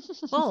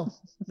 Well,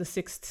 the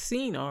 6th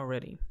scene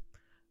already.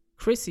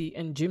 Chrissy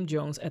and Jim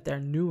Jones at their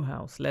new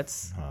house.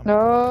 Let's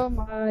Oh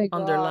my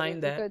god! underline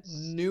that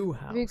new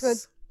house.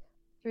 If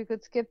we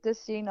could skip this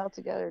scene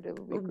altogether, that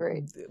would be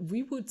great.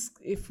 We would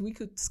if we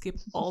could skip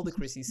all the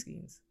Chrissy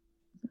scenes.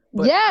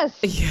 But, yes.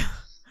 Yeah.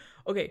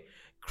 Okay.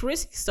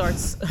 Chrissy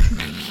starts.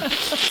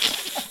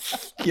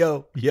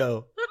 Yo.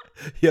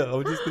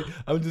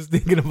 I'm just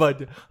thinking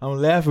about. I'm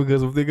laughing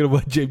because I'm thinking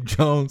about Jim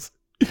Jones.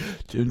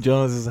 Jim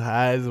Jones is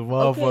high as a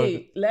motherfucker.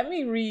 Okay, let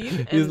me read.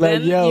 And He's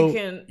then like, yo,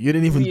 you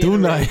didn't even do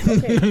nothing.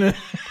 Okay.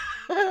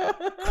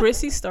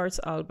 Chrissy starts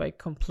out by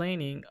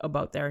complaining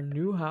about their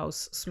new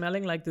house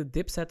smelling like the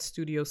Dipset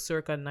studio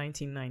circa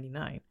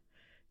 1999.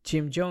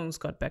 Jim Jones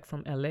got back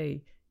from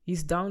LA.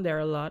 He's down there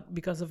a lot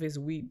because of his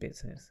weed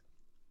business.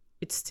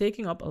 It's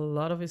taking up a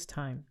lot of his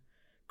time.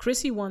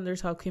 Chrissy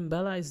wonders how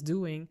Kimbella is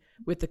doing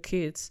with the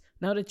kids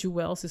now that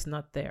Juelz is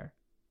not there.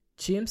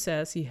 Jim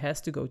says he has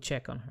to go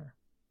check on her.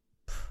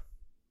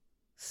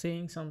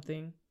 Saying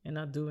something and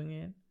not doing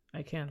it.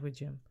 I can't with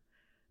Jim.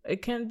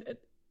 It can't.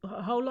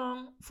 How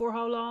long? For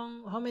how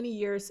long? How many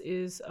years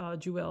is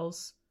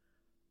Juelz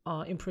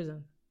in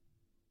prison?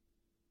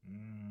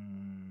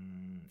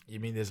 You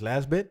mean this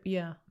last bit?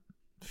 Yeah.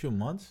 A few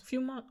months? Few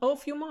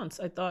months.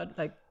 I thought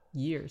like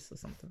years or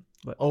something.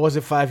 But or was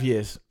it 5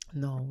 years?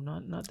 No,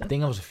 not that. I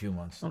think it was a few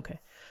months. Okay.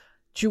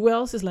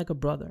 Juelz is like a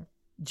brother.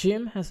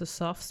 Jim has a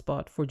soft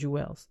spot for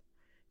Juelz.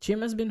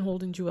 Jim has been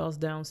holding Juelz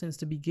down since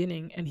the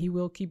beginning, and he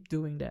will keep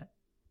doing that.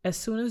 As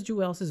soon as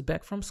Juelz is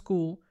back from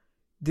school,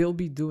 they'll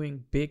be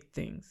doing big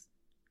things.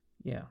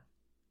 Yeah.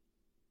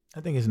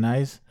 I think it's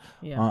nice.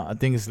 Yeah. I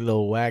think it's a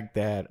little whack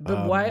that.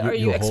 But why are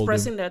you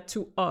expressing that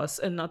to us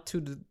and not to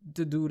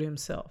the dude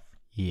himself?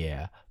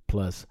 Yeah.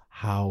 Plus,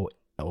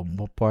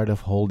 what part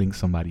of holding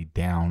somebody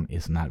down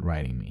is not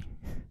writing me?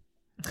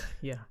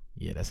 Yeah.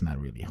 Yeah, that's not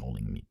really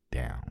holding me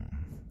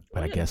down.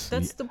 But I Yeah, guess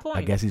that's the point.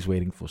 I guess he's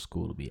waiting for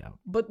school to be out.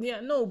 But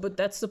but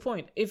that's the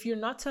point. If you're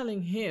not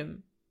telling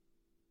him,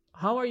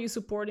 how are you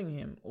supporting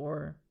him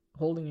or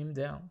holding him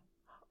down?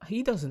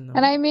 He doesn't know.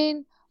 And I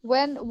mean,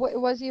 when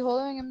was he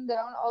holding him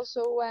down?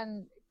 Also,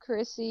 when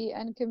Chrissy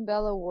and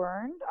Kimbella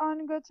weren't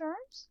on good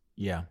terms.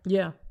 Yeah.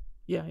 Yeah.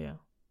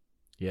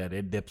 Yeah,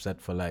 they're Dipset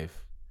for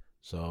life.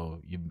 So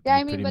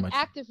I mean, but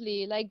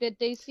actively, like that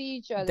they see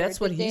each other.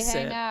 That's what that he they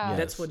said. hang out. Yes.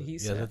 That's what he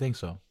said. Yes, I think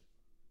so.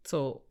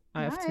 So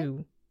I have Alright.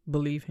 to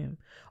believe him.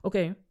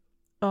 Okay.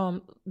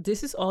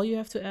 This is all you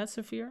have to add,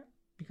 Sophia?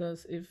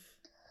 Because if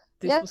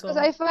this Yes, was because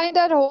all... I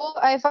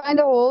find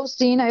the whole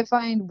scene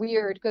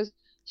weird because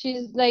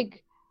she's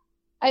like,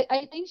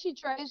 I think she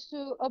tries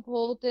to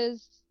uphold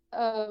this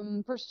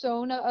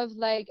persona of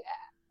like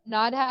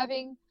not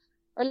having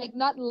or like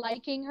not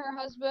liking her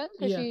husband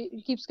because Yeah.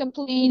 she keeps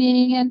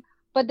complaining and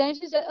but then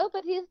she said, "Oh,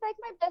 but he's like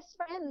my best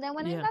friend. And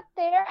when I'm Yeah. not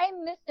there, I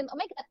miss him. Oh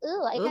my god,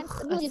 I can't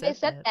Ugh, believe I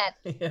said that."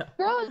 Yeah.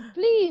 Girls,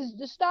 please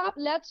just stop.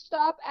 Let's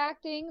stop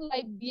acting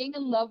like being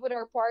in love with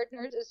our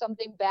partners is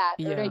something bad.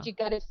 Or Yeah. that you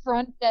got to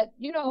front that,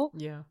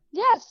 Yeah.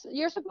 yes,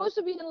 you're supposed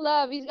to be in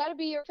love. He's got to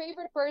be your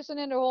favorite person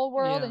in the whole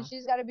world, Yeah. and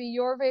she's got to be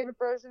your favorite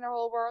person in the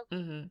whole world.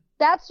 Mm-hmm.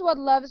 That's what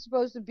love is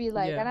supposed to be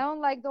like. Yeah. And I don't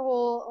like the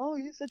whole, oh,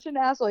 you're such an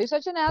asshole. You're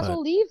such an asshole.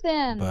 But- Leave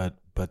then.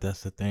 But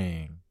that's the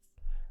thing.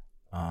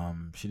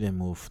 She didn't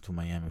move to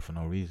Miami for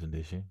no reason,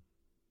 did she?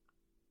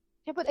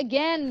 Yeah, but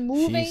again,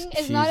 moving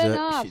is not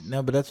enough.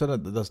 No, but that's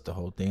that's the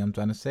whole thing I'm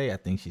trying to say. I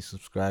think she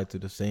subscribed to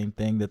the same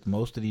thing that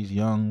most of these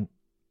young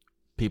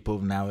people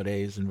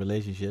nowadays in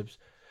relationships.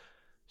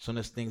 Soon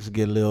as things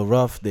get a little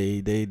rough,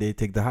 they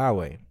take the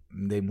highway.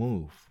 They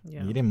move.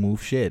 Yeah. You didn't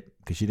move shit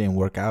because you didn't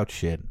work out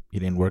shit. You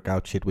didn't work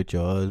out shit with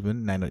your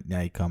husband.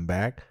 Now you come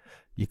back.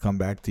 You come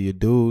back to your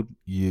dude.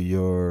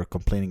 You're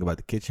complaining about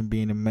the kitchen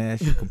being a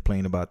mess. You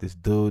complain about this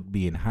dude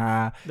being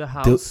high. The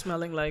house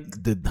smelling like.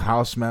 The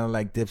house smelling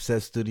like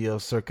Dipset Studio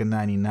circa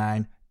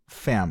 99.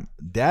 Fam,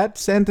 that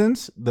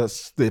sentence, the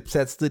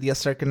Dipset Studio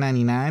circa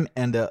 99,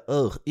 and the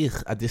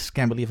I just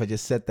can't believe I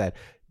just said that.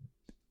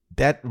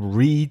 That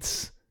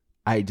reads,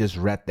 I just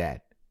read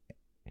that,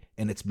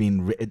 and it's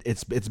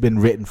been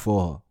written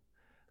for her.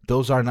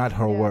 Those are not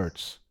her Yes.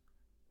 words.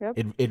 Yep.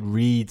 It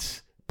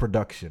reads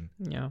production.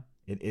 Yeah.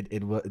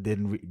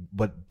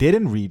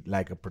 Didn't read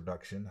like a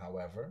production.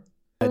 However,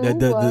 Who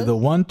the was?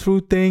 one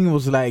true thing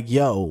was like,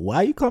 yo,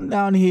 why you come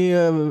down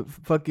here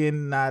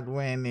fucking not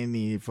wearing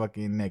any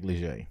fucking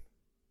negligee?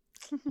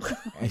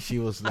 And she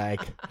was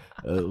like,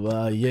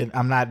 well, yeah,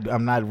 I'm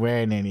not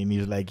wearing any. And he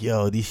was like,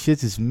 yo, these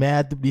shits is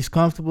mad. These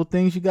comfortable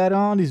things you got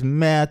on is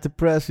mad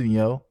depressing,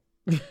 yo.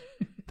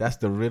 That's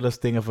the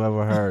realest thing I've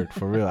ever heard.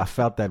 For real, I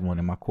felt that one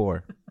in my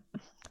core.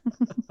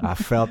 I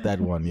felt that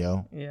one,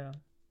 yo. Yeah.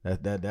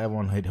 That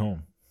one hit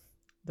home.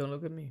 Don't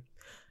look at me.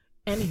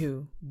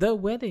 Anywho, the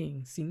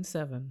wedding, scene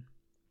 7.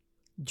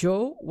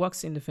 Joe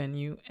walks in the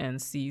venue and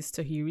sees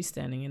Tahiri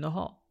standing in the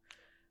hall.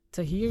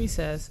 Tahiri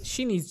says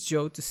she needs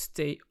Joe to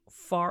stay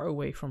far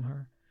away from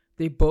her.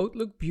 They both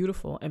look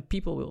beautiful and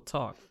people will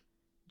talk.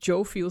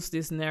 Joe feels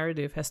this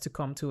narrative has to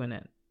come to an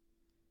end.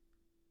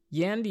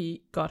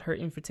 Yandy got her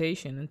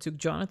invitation and took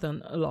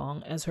Jonathan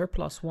along as her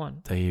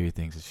 +1. Tahiri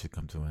thinks it should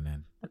come to an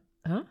end.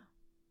 Huh?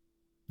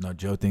 No,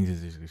 Joe thinks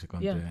it should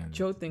come Yeah, to an end.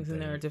 Joe thinks the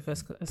narrative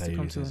has to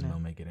come to says an we'll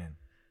end. make it in.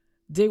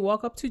 They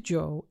walk up to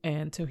Joe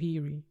and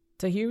Tahiri.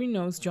 Tahiri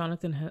knows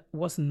Jonathan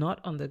was not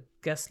on the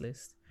guest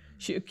list.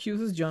 She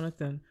accuses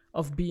Jonathan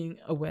of being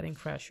a wedding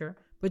crasher,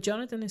 but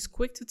Jonathan is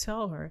quick to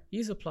tell her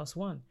he's a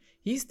 +1.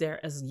 He's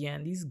there as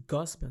Yandy's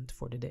husband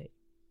for the day.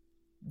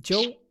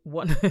 Joe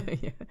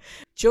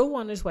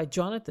wonders why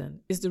Jonathan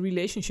is the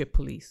relationship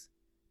police.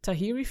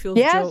 Tahiri feels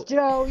Yes,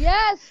 Joe.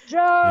 Yes,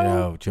 Joe.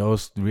 Yo,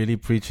 Joe's really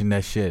preaching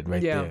that shit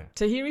right yeah. there.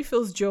 Tahiri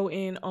fills Joe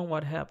in on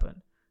what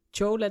happened.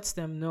 Joe lets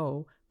them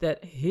know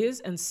that his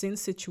and Sin's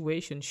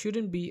situation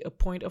shouldn't be a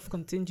point of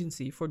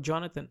contingency for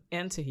Jonathan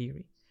and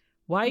Tahiri.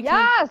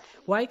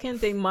 Why can't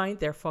they mind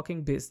their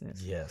fucking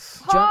business?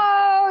 Yes.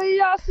 Oh,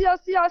 yes.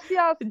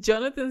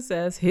 Jonathan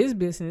says his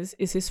business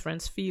is his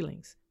friend's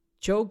feelings.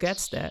 Joe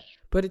gets that,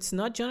 but it's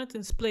not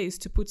Jonathan's place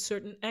to put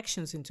certain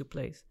actions into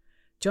place.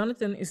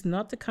 Jonathan is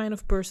not the kind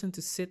of person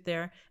to sit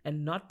there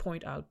and not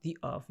point out the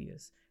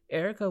obvious.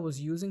 Erica was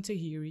using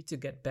Tahiri to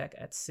get back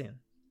at Sin.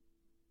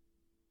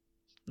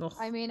 Nog.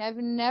 I mean, I've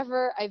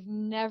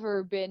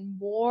never been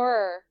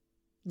more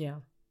Yeah.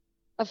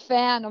 a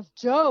fan of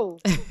Joe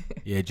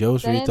Yeah,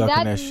 Joe's than really in talking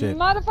that that shit.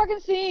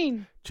 motherfucking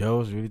scene.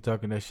 Joe's really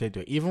talking that shit.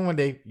 Even when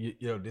they,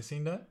 this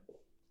scene done?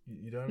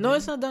 You don't No,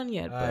 it's not done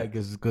yet. But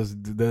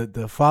Because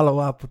the follow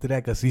up to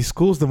that, because he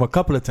schools them a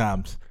couple of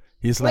times.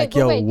 He's like,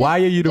 yo, Wait, why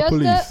are you the just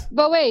police?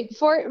 but wait,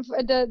 for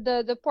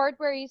the part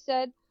where he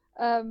said,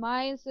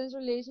 my and Sin's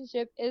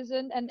relationship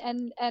isn't,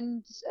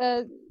 and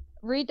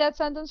read that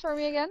sentence for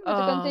me again with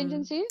the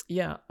contingency.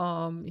 Yeah.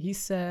 He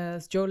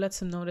says Joe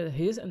lets him know that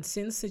his and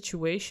Sin's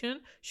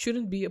situation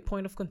shouldn't be a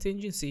point of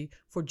contingency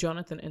for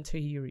Jonathan and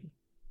Tahiri.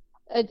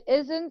 It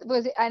isn't,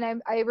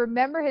 and I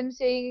remember him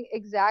saying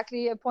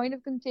exactly a point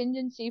of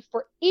contingency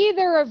for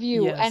either of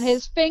you, Yes. and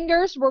his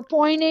fingers were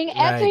pointing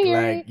at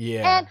Tahiri,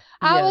 yeah. and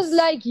I was Yes.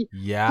 like,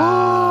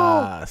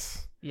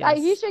 Yes. Yes.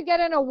 he should get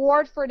an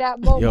award for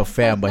that moment. Yo,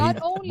 fam, because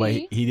but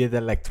he did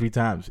that like 3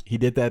 times. He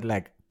did that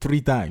like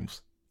 3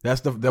 times. That's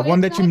the But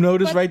one it's that you not-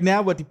 notice but- right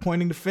now, what he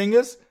pointing the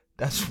fingers.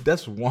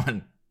 That's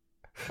one.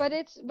 But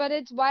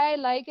it's why I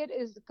like it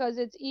is because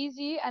it's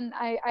easy, and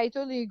I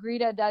totally agree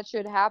that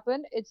should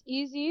happen. It's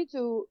easy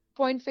to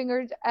point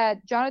fingers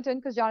at Jonathan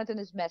because Jonathan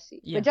is messy.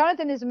 Yeah. But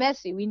Jonathan is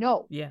messy, we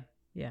know. Yeah.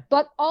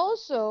 But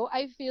also,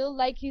 I feel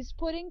like he's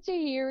putting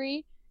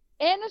Tahiri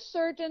in a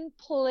certain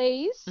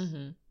place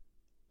Mm-hmm.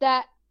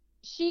 that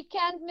she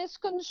can't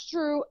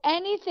misconstrue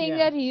anything Yeah.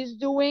 that he's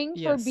doing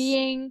for Yes.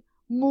 being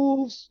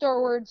moves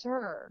towards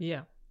her.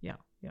 Yeah.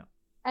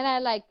 And I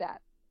like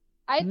that.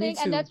 I Me think,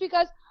 too. and that's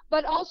because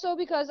but also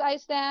because I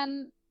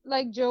stand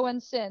like Joe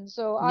and Sin.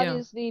 So Yeah.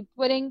 obviously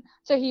putting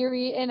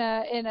Tahiri in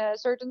a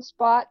certain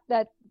spot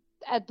that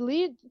at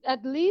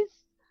least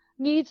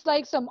needs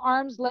like some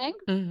arm's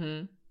length,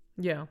 Mm-hmm.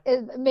 Yeah.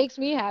 it makes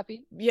me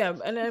happy. Yeah,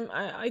 and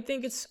I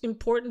think it's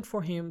important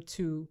for him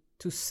to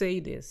say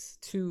this,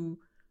 to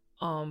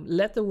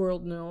let the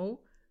world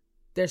know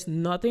there's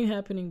nothing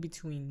happening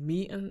between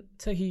me and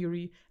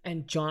Tahiri,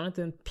 and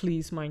Jonathan,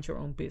 please mind your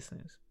own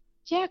business.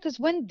 Yeah, because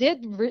when did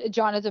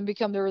Jonathan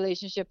become the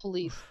relationship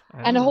police? I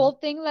And don't the know. whole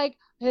thing, like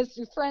his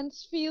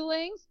friend's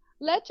feelings.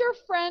 Let your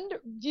friend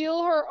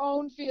deal her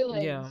own Yeah.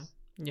 feelings.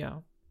 Yeah.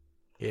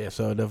 Yeah.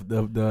 So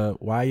the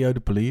why you're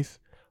the police?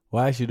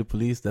 Why is you the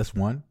police? That's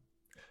one.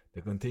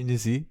 The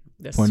contingency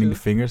That's pointing two. the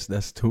fingers.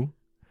 That's two.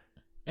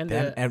 And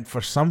Then the and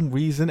for some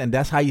reason, and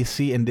that's how you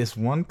see in this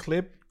one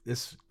clip.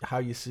 This how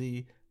you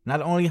see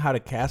not only how the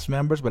cast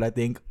members, but I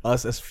think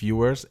us as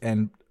viewers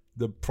and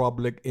the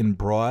public in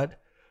broad,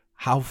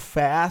 how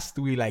fast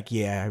we like,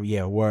 yeah,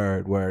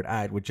 word. All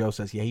right, what Joe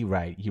says, yeah, he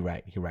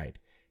right.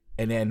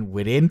 And then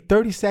within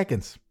 30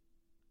 seconds,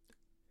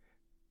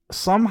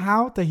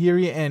 somehow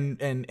Tahiri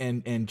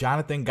and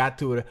Jonathan got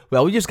to it.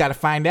 Well, we just got to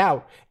find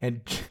out.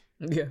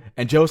 yeah.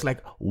 And Joe's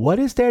like, what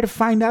is there to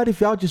find out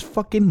if y'all just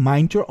fucking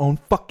mind your own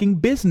fucking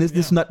business?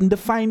 There's nothing to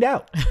find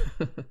out.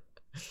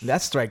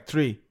 That's strike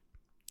 3.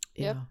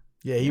 Yep. Yeah.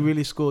 Yeah, he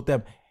really schooled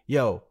them.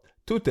 Yo,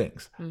 2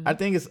 things. Mhm. I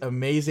think it's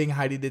amazing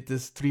how they did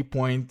this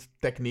 3-point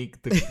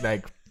technique to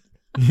like,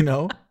 you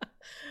know,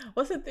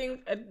 What's the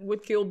thing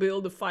with Kill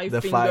Bill? The five the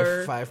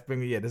finger. five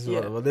finger. Yeah, this is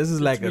Yeah, well, this is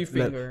the like three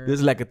finger.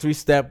 this is like a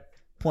 3-step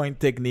point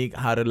technique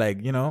how to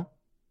like, you know,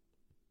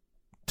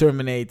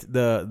 terminate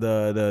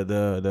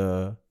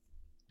the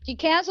He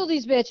canceled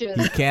these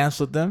bitches. he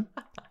canceled them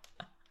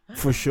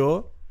for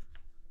sure.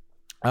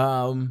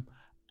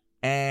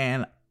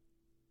 And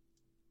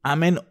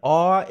I'm in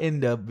awe in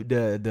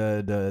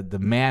the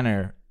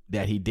manner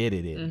that he did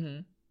it in, Mm-hmm.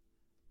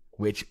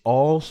 which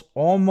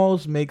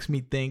almost makes me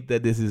think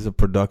that this is a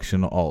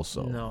production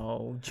also.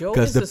 No, Joe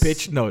Because is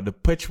the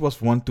pitch was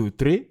 1, 2,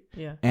 3,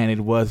 Yeah. and it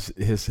was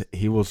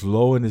he was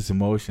low in his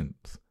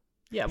emotions.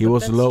 Yeah. He but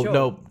was that's low.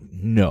 Joe.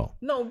 No,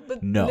 No,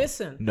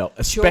 listen. no. But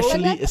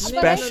Especially, that's-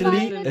 but I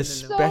find it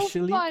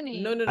especially. so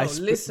funny. No.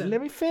 Listen.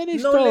 Let me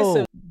finish. No, though.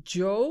 listen.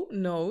 Joe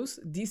knows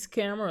these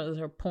cameras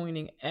are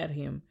pointing at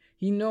him.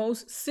 He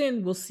knows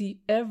Sin will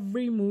see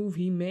every move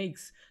he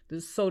makes.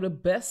 So the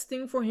best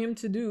thing for him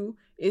to do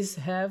is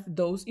have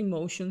those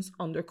emotions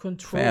under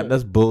control. Fam,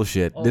 that's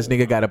bullshit. This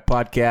nigga got a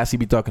podcast. He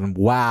be talking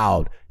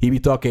wild.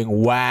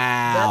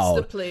 That's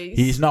the place.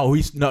 He's no.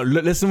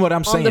 Listen what I'm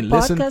On saying. the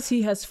Listen. podcast,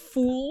 he has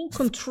full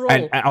control.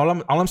 And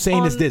all I'm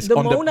saying is this. The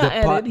on Mona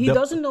edit, pod- he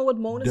doesn't know what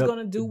Mona's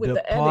gonna do with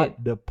the edit.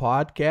 The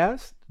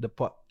podcast.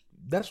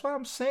 That's what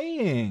I'm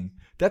saying.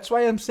 That's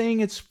why I'm saying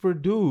it's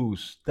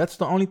produced. That's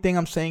the only thing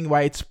I'm saying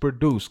why it's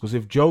produced. Because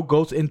if Joe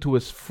goes into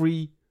his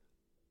free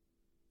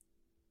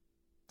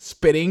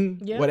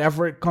spitting, Yeah.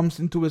 whatever it comes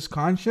into his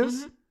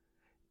conscience, Mhm.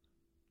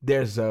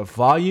 there's a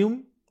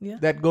volume Yeah.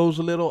 that goes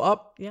a little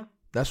up. Yeah.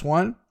 That's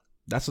one.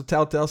 That's a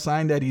telltale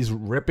sign that he's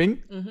ripping.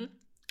 Mm-hmm.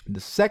 The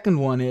second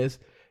one is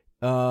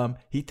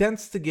he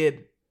tends to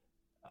get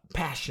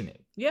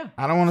passionate. Yeah.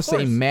 I don't want to say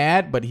course.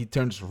 mad, but he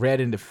turns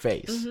red in the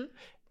face. Mhm.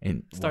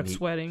 And Start when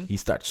sweating. He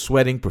starts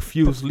sweating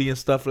profusely and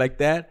stuff like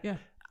that. Yeah.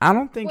 I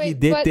don't think he Wait,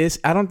 did but- this.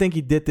 I don't think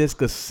he did this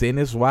because Sin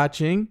is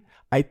watching.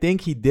 I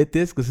think he did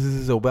this because this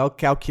is a well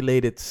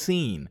calculated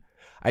scene.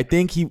 I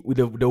think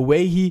the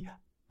way he.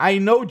 I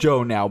know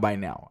Joe now by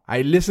now.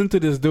 I listen to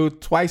this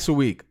dude twice a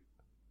week.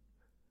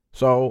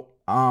 So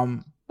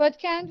But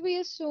can't we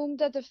assume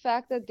that the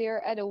fact that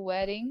they're at a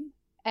wedding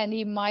and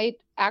he might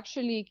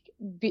actually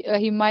be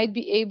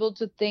able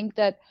to think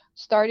that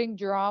starting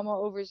drama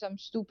over some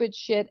stupid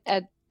shit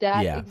at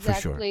that Yeah, for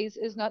exact sure. place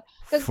is not,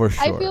 because For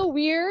sure. I feel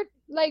weird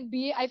I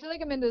feel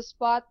like I'm in the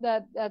spot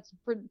that's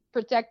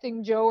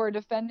protecting Joe or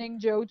defending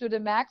Joe to the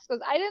max,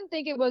 because I didn't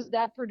think it was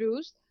that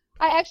produced.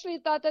 I actually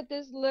thought that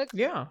this looked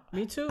Yeah,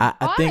 me too.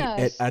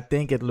 honest. I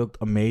think it looked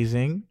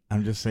amazing.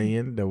 I'm just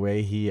saying the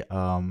way he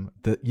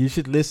you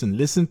should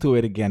listen to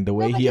it again. The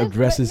way he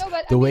addresses we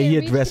saw the way he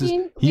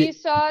we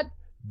saw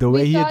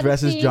the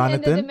addresses scene in the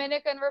Jonathan.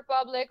 Dominican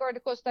Republic or the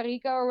Costa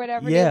Rica or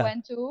whatever Yeah. they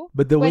went to,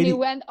 But the way when he he-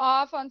 went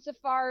off on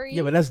safari.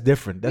 Yeah, but that's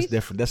different. That's We-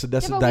 different. That's a Yeah,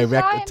 but we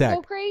direct saw him attack.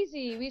 go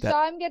crazy. We That-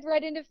 saw him get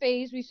red in the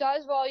face. We saw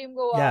his volume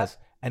go Yes,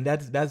 up. and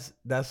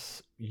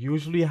that's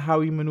usually how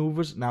he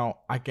maneuvers. Now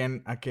I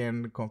can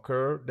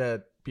concur that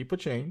people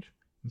change,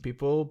 and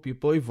people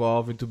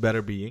evolve into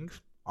better beings.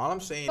 All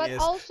I'm saying But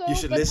is also- you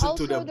should but listen to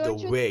also, the don't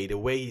you-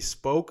 way he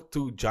spoke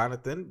to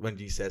Jonathan when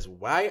he says,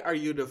 "Why are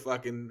you the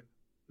fucking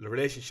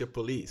relationship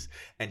police?"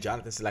 And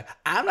Jonathan's like,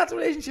 "I'm not the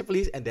relationship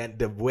police." And then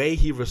the way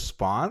he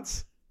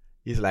responds,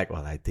 he's like,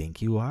 "Well, I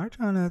think you are,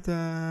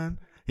 Jonathan."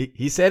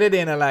 He said it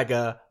in a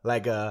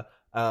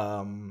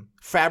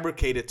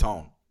fabricated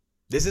tone.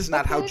 This is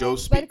not But how could Joe it-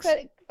 speaks.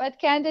 But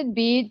can it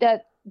be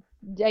that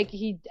like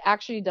he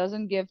actually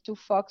doesn't give two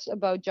fucks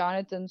about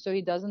Jonathan, so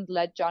he doesn't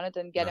let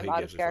Jonathan get No, him he out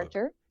gives of a fuck.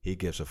 character? he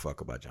gives a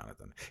fuck about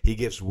Jonathan. He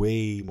gives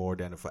way more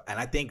than a fuck. And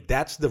I think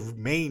that's the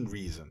main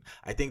reason.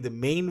 I think the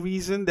main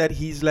reason that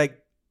he's like,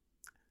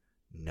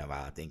 no,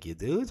 I think you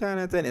do,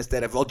 Jonathan.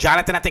 Instead of, well,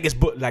 Jonathan, I think is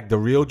like the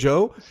real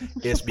Joe,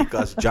 is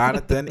because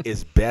Jonathan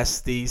is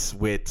besties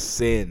with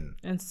Sin.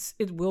 And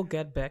it will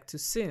get back to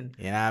Sin.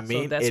 You know what I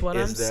mean? So that's what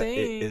I'm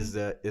saying.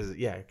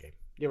 Yeah, okay.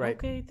 You're right.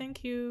 Okay,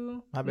 thank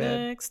you. My bad.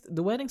 Next,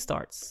 the wedding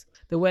starts.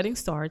 The wedding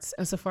starts,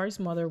 and Safari's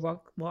mother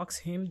walks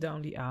him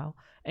down the aisle,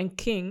 and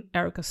King,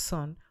 Erica's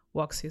son,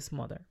 walks his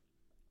mother.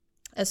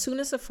 As soon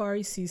as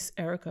Safari sees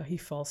Erica, he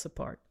falls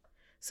apart.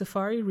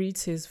 Safari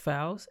reads his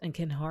vows and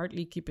can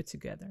hardly keep it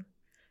together.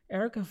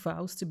 Erica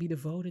vows to be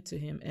devoted to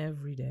him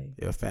every day.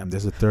 Yeah, fam,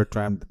 this is the third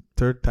time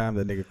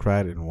that nigga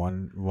cried in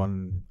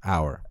one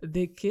hour.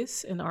 They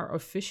kiss and are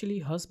officially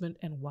husband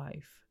and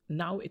wife.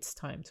 Now it's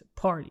time to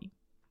party.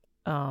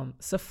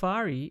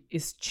 Safari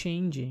is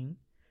changing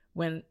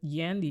when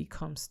Yandy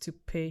comes to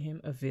pay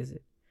him a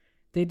visit.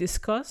 They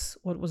discuss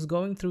what was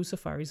going through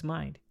Safari's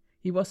mind.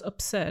 He was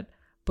upset,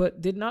 but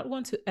did not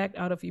want to act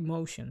out of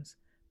emotions.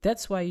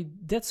 That's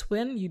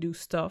when you do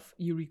stuff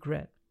you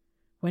regret.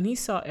 When he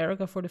saw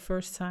Erica for the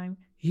first time,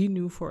 he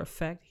knew for a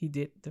fact he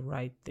did the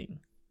right thing.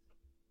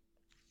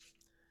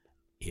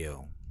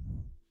 Yo,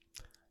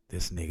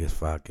 this nigga's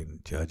fucking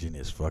judging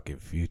his fucking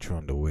future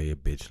on the way a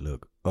bitch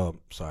look.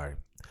 Sorry.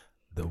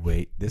 The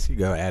way, this you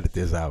gotta edit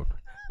this out.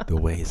 The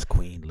way his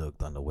queen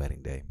looked on the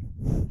wedding day.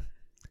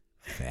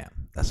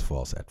 Fam, that's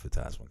false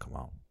advertisement. Come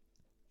on.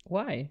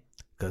 Why?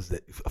 Because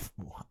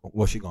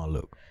what's she gonna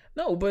look?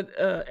 No, but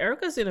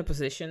Erica's in a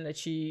position that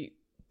she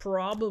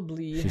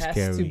probably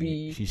has to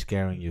be. She's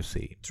carrying your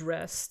seed.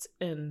 Dressed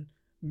and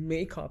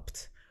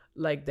make-upped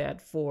like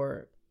that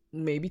for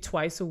maybe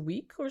twice a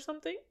week or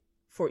something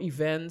for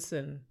events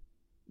and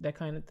that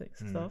kind of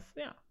stuff.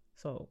 Yeah.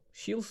 So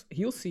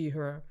he'll see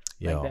her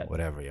like that.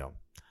 Whatever, yo.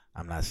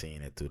 I'm not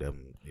seeing it through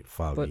them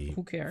foggy, but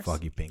who cares?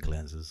 Foggy pink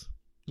lenses.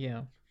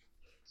 Yeah.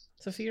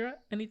 Safira,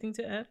 anything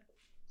to add?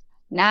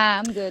 Nah,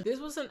 I'm good. This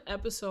was an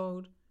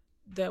episode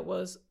that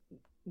was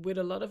with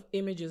a lot of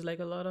images, like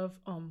a lot of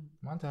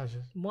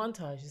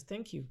montages.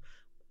 Thank you.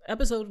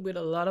 Episode with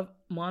a lot of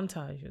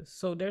montages.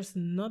 So there's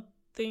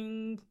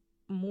nothing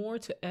more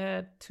to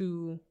add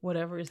to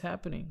whatever is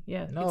happening.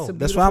 Yeah. No,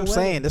 that's what I'm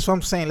saying. That's what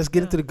I'm saying. Let's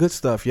get into the good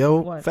stuff,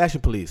 yo. What?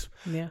 Fashion Police.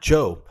 Yeah.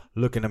 Joe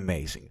looking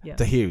amazing. Yeah.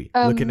 Tahiri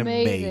looking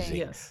amazing.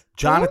 Yes.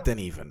 Jonathan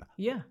even.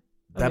 Yeah.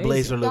 That Amazing.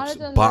 blazer looks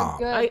Jonathan bomb. looked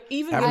good. I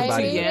even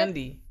Everybody- to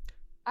Yandy.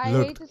 I hate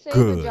looked to say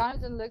good. but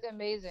Jonathan looked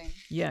amazing.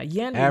 Yeah,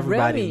 Yandy.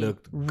 Everybody Remy,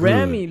 looked good.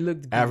 Remy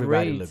looked great.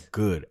 Everybody looked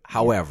good.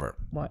 However,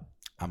 What?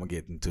 I'm gonna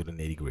get into the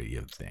nitty gritty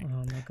of the thing.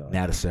 Oh my god.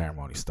 Now the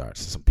ceremony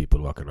starts. Some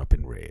people walking up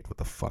in red. What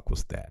the fuck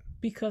was that?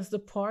 Because the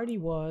party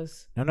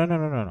was No.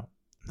 Not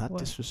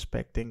What?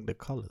 disrespecting the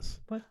colors.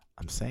 What?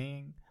 I'm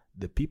saying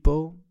the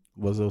people,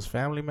 was those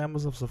family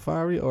members of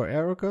Safari or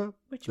Erica?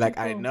 Which Like,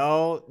 I people?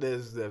 know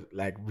there's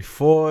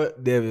before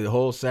the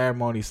whole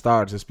ceremony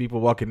starts, there's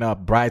people walking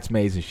up,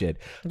 bridesmaids and shit.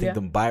 I think Yeah.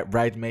 them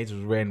bridesmaids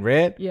was wearing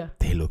red. Yeah.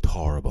 They looked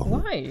horrible.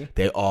 Why?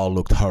 They all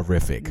looked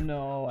horrific.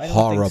 No, I don't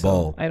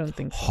Horrible. think so. I don't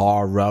think so.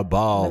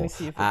 Horrible. Let me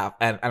see if it-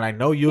 and I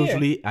know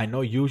usually,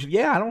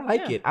 yeah, I don't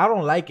like Yeah. it. I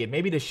don't like it.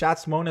 Maybe the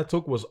shots Mona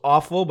took was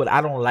awful, but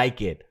I don't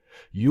like it.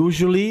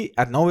 Usually,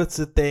 I know it's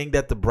a thing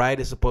that the bride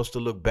is supposed to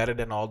look better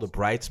than all the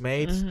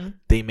bridesmaids. Mhm.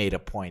 They made a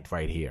point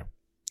right here.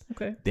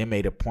 Okay. They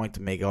made a point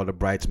to make all the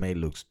bridesmaid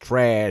looks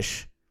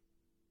trash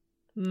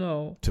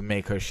No, to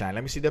make her shine.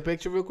 Let me see that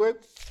picture real quick.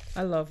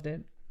 I loved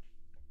it.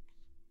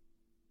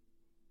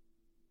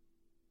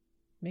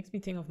 Makes me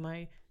think of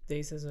my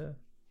days as a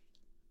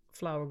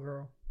flower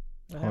girl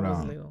when Hold I was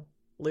on.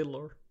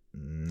 littler.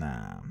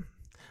 Nah,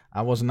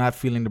 I was not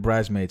feeling the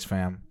bridesmaids,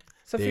 fam.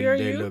 Sophia, are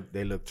you?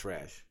 They look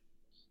trash.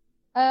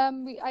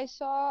 I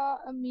saw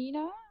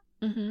Amina.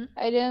 Mm-hmm.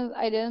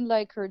 I didn't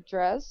like her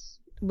dress.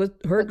 But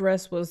her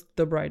dress was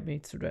the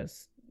bridesmaid's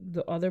dress.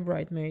 The other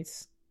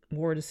bridesmaids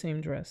wore the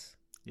same dress.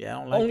 Yeah, I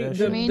don't like Only that the-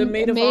 shit. I mean, the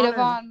maid of honor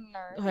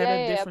honor. had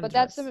a Yeah, different but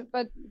that's dress.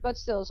 but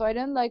still. So I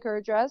didn't like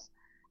her dress,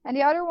 and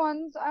the other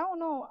ones, I don't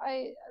know.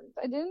 I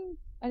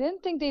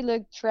didn't think they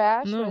looked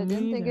trash. No, but I me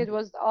didn't think either. it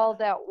was all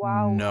that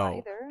wow No.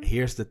 either.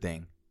 Here's the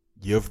thing.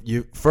 You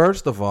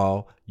first of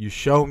all, you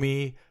show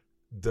me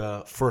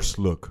the first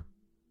look.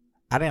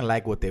 I didn't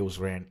like what they was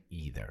wearing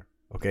either.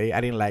 Okay,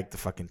 I didn't like the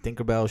fucking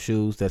Tinkerbell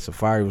shoes that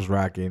Safari was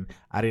rocking.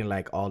 I didn't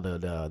like all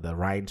the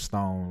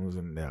rhinestones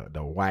and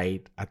the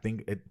white. I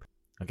think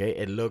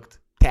it looked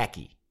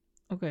tacky.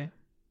 Okay.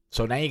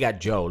 So now you got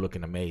Joe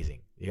looking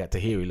amazing. You got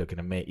Tahiri looking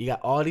amazing. You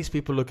got all these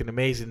people looking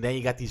amazing. Then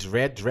you got these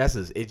red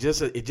dresses. It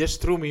just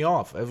threw me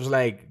off. It was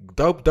like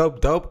dope.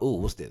 Ooh,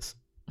 what's this?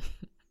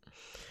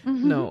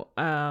 No.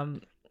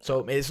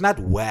 So it's not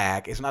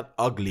whack. It's not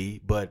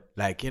ugly, but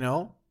like,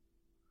 yeah,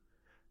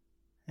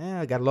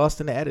 I got lost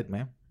in the edit,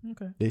 man.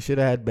 Okay. They should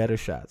have had better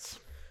shots.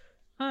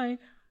 All right.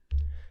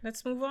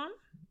 Let's move on.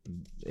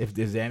 If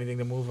there's anything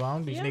to move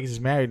on, these Yeah. niggas is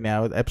married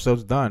now. The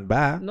episode's done.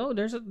 Bye. No,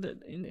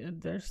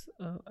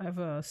 I have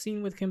a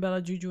scene with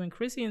Kimbella, Juju, and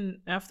Chrissy, and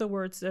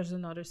afterwards there's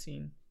another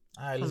scene.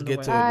 All right, From let's the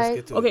get to it. wedding. Let's Alright.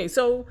 get to it. Okay,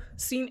 so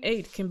scene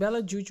 8.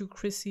 Kimbella, Juju,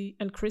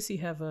 Chrissy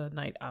have a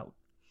night out.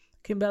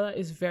 Kimbella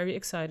is very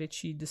excited.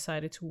 She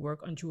decided to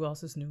work on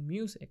Jewels' new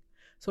music.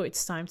 So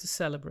it's time to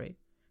celebrate.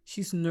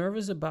 She's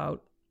nervous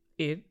about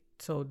it,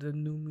 so the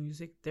new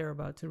music they're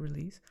about to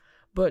release.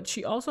 But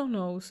she also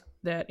knows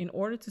that in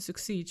order to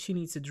succeed, she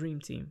needs a dream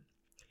team.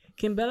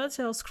 Kimbella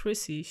tells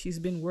Chrissy she's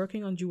been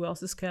working on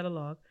Jewels'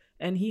 catalog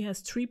and he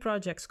has 3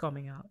 projects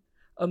coming out.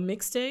 A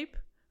mixtape,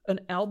 an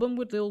album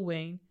with Lil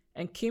Wayne,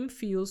 and Kim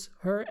feels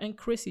her and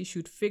Chrissy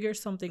should figure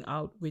something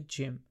out with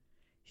Jim.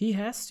 He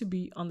has to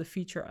be on the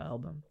feature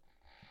album.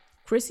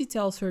 Chrissy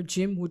tells her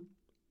Jim would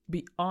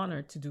be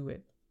honored to do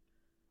it.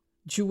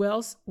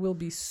 Jewels will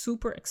be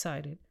super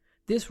excited.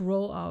 This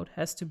rollout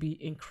has to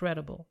be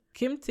incredible.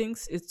 Kim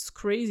thinks it's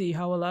crazy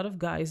how a lot of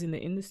guys in the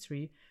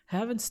industry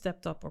haven't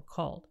stepped up or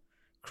called.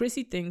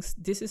 Chrissy thinks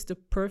this is the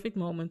perfect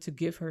moment to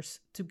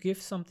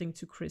give something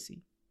to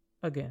Chrissy.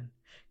 Again.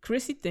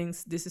 Chrissy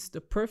thinks this is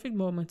the perfect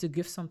moment to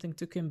give something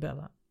to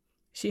Kimbella.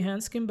 She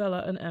hands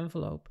Kimbella an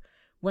envelope.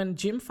 When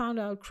Jim found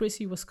out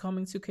Chrissy was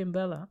coming to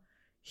Kimbella,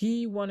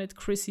 he wanted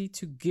Chrissy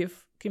to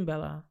give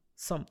Kimbella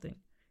something.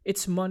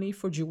 It's money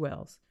for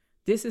Jewels.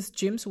 This is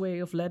Jim's way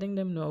of letting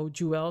them know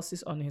Jewels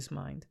is on his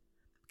mind.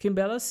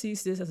 Kimbella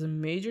sees this as a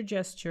major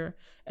gesture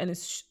and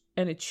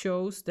it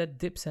shows that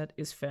Dipset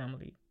is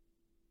family.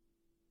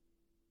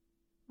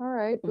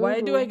 Alright.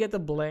 Why do I get a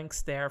blank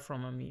stare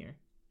from Amir?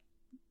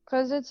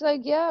 Because it's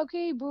like, yeah,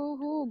 okay,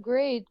 boo-hoo,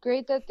 great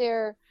that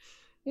they're,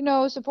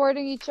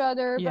 supporting each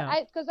other.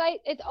 Yeah. But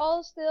it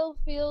all still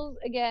feels,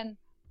 again,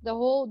 the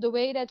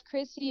way that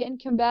Chrissy and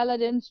Kimbella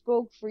didn't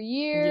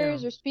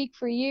Yeah. speak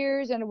for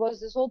years, and it was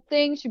this whole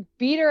thing. She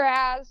beat her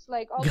ass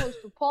like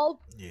almost to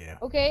pulp. Yeah.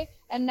 Okay,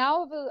 and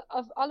now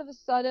all of a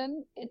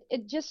sudden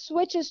it just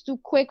switches too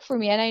quick for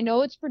me. And I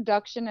know it's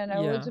production, and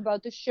I know it's Yeah.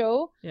 about the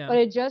show, Yeah. but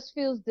it just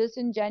feels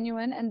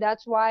disingenuine, and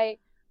that's why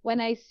when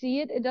I see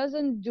it, it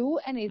doesn't do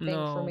anything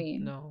for me.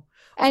 No.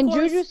 And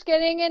course. Juju's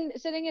sitting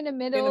in the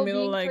middle, middle,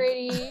 being like-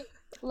 pretty.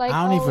 Like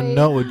I don't even always,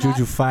 know what not-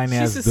 Juju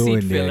Finance She's a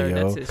doing seat there, filler,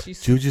 yo. that's it.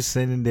 She's- Juju's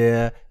sitting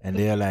there, and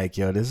they're like,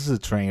 "Yo, this is a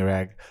train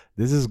wreck.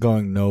 This is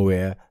going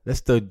nowhere. Let's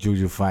throw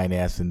Juju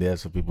Finance in there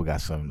so people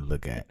got something to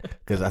look at."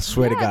 Because I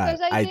swear to Yeah, God,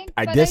 'cause I think-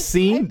 but this I-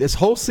 scene, this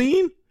whole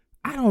scene,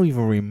 I don't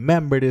even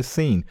remember this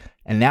scene,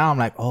 and now I'm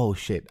like, "Oh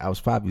shit, I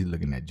was probably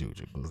looking at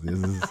Juju because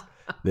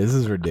this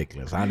is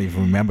ridiculous. I don't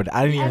even remember.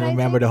 I didn't even And I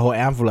remember think- the whole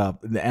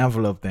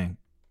envelope thing."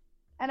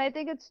 And I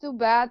think it's too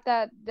bad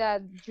that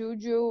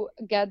Juju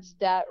gets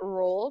that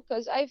role,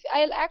 because I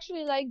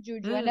actually like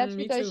Juju, and that's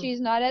me because too.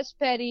 she's not as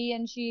petty,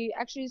 and she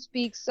actually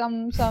speaks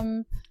some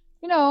some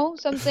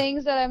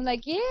things that I'm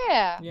like,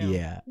 yeah,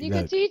 Yeah, you look,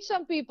 could teach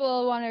some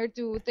people 1 or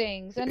 2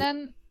 things, and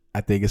then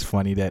I think it's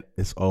funny that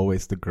it's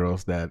always the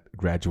girls that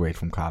graduate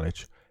from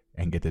college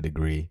and get the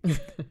degree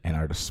and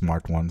are the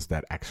smart ones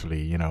that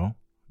actually,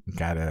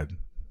 got a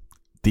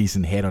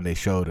decent head on their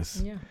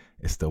shoulders. Yeah.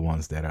 It's the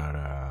ones that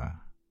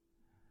are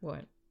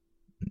What?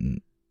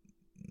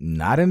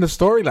 not in the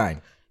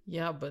storyline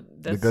Yeah, but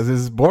that's because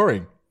it's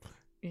boring.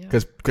 yeah.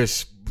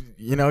 Because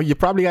you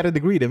probably got a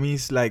degree. That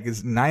means like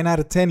it's 9 out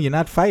of 10. You're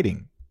not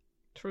fighting.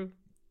 True.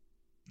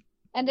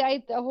 and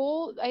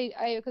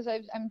because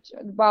I'm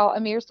while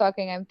Amir's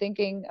talking, I'm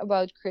thinking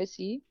about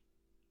Chrissy.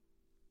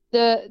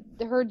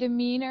 Her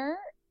demeanor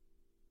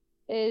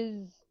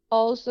is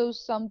also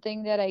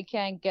something that I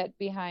can't get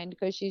behind,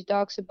 because she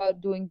talks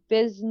about doing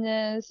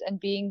business and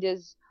being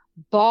this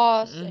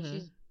boss, and Mhm.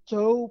 she's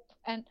dope,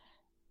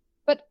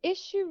 but is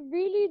she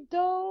really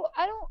though?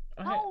 I don't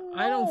know.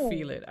 I don't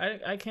feel it.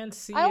 I can't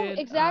see I don't it.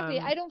 exactly.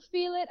 I don't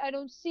feel it. I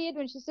don't see it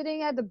when she's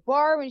sitting at the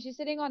bar, when she's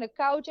sitting on the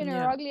couch in her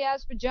Yeah. ugly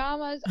ass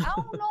pajamas. I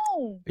don't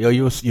know. Yo,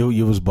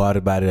 you was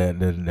bothered by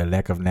the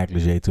lack of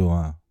negligee too,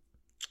 huh?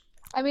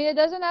 I mean, it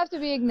doesn't have to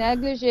be a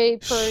negligee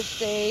per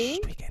se,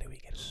 We get it.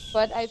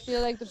 but I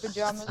feel like the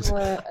pajamas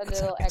were a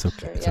little It's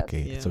extra. okay. It's Yes.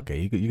 okay. It's Yeah. okay.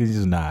 You can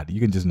just nod. You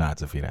can just nod,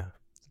 Safira.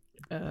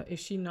 If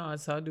she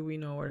nods, how do we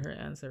know what her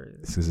answer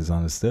is? This is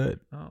understood.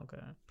 Oh,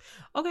 okay.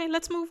 Okay,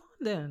 let's move on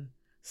then.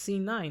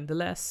 Scene 9, the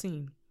last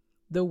scene.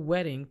 The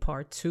wedding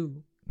part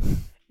 2.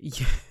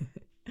 Yeah.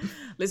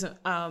 Listen,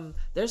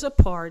 there's a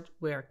part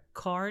where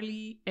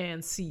Carly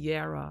and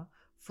Sierra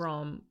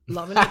from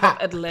Love and Hip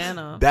Hop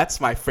Atlanta.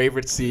 That's my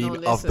favorite scene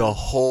No, of the listen.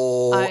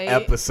 whole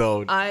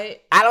episode.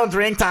 I don't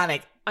drink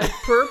tonic. I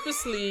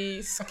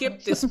purposely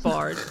skipped this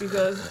part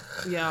because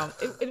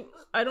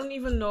I don't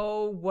even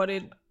know what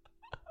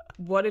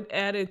it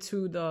added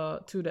to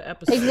the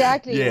episode.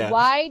 Exactly. Yeah.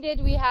 Why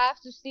did we have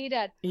to see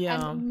that? Yeah.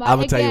 And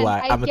I'ma tell you again, why.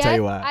 I I'ma tell you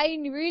get- why. I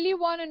really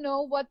want to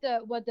know what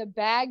the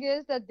bag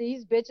is that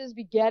these bitches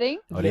be getting,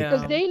 Oh,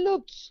 because they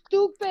look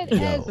stupid Yo.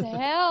 as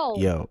hell.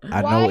 Yo,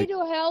 I know Why it.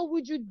 the hell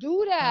would you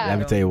do that? Let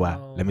me don't tell you why.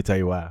 know. Let me tell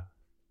you why.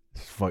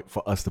 For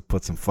us to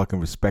put some fucking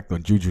respect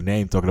on Juju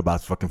name, talking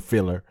about fucking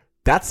filler.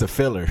 That's a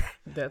filler.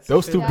 That's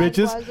Those a two filler. That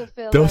bitches. was a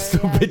filler, Those two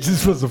yeah,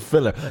 bitches yeah. was a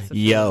filler. That's a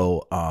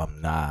Yo,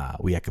 nah,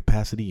 we at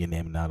capacity. Your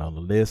name not on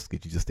the list.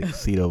 Could you just take a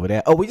seat over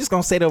there? Oh, we just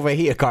gonna sit over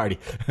here, Cardi.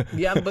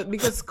 Yeah, but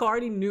because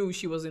Cardi knew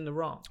she was in the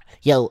wrong,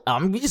 Yo,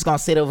 we just gonna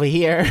sit over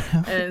here.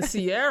 and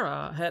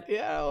Sierra had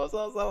Yeah,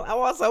 I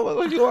want some.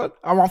 What you want?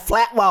 I want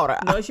flat water.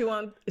 no. She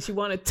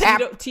wanted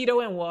Tap. Tito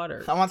and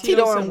water. I want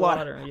Tito and and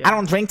water. Yeah. I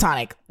don't drink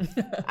tonic.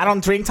 I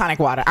don't drink tonic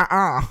water.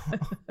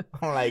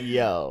 I'm like,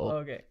 yo.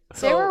 Okay.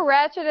 They were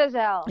ratchet as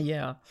hell.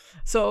 Yeah.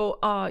 So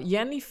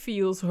Yanni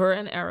feels her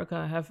and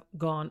Erica have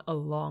gone a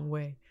long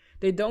way.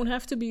 They don't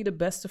have to be the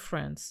best of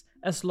friends.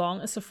 As long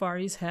as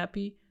Safari is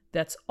happy,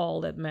 that's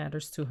all that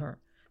matters to her.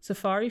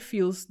 Safari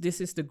feels this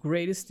is the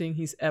greatest thing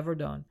he's ever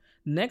done.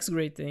 Next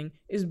great thing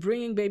is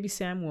bringing baby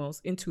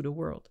Samuels into the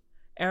world.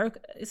 Eric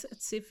is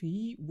as if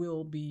he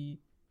will be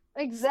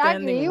Exactly.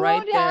 standing He right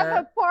won't have there.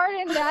 a part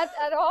in that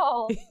at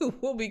all. he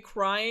will be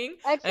crying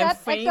and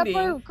Except fainting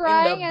for in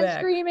crying the and back.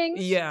 screaming.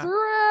 Yeah.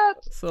 Screw it.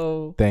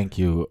 So Thank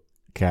you,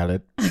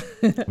 Khaled.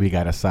 We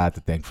got a side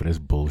to thank for this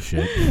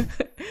bullshit.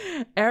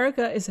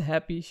 Erica is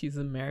happy she's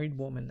a married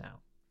woman now.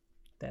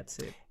 That's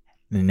it.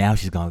 And now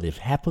she's gonna live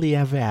happily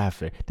ever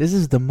after. This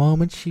is the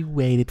moment she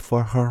waited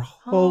for her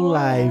whole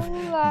life.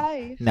 Whole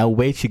life. Now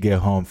wait till you get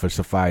home for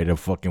Safari to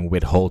fucking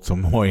withhold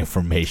some more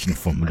information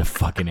from the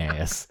fucking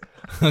ass.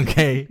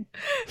 Okay?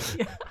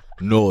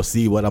 No,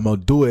 see what I'm gonna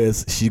do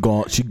is she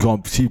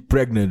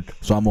pregnant,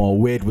 so I'm gonna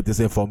wait with this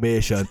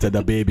information until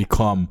the baby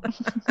come.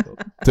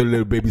 To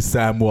little baby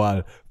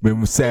Samuel.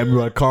 When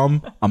Samuel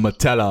come, I'm gonna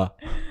tell her.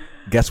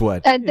 Guess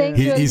what? And things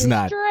will He's be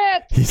not.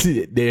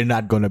 straight. They're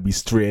not gonna be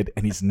straight,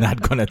 and he's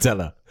not gonna tell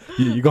her.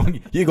 You're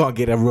gonna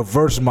get a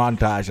reverse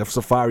montage of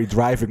Safari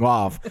driving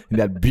off in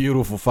that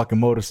beautiful fucking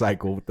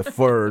motorcycle with the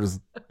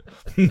furs.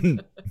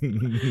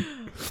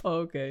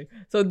 Okay.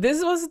 So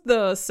this was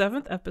the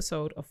 7th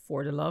episode of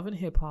For the Love and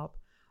Hip Hop.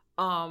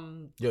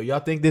 Yo, y'all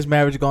think this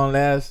marriage gonna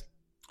last?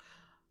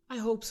 I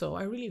hope so.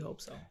 I really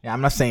hope so. Yeah,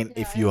 I'm not saying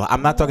if you.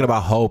 I'm not talking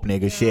about hope,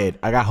 nigga. Shit,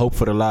 I got hope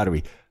for the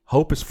lottery.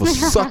 Hope is for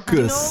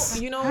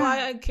suckers. You know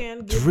why I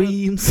can't give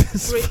Dreams. a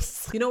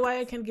straight, you know why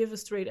I can give a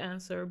straight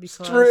answer?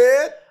 Because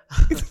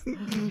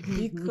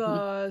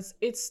because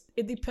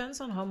it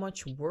depends on how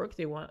much work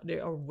they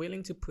are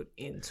willing to put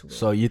into it.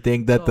 So you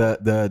think that So-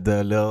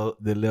 the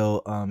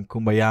little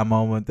kumbaya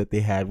moment that they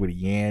had with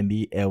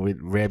Yandy and with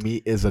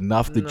Remy is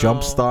enough to No.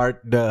 jumpstart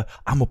the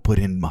I'm gonna put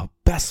in my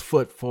best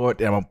foot for it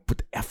and I'm gonna put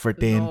the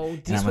effort in. No,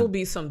 and these I'm will gonna-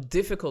 be some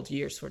difficult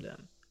years for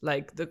them.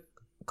 Like the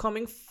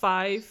coming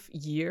 5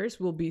 years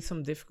will be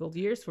some difficult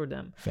years for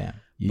them. Fam,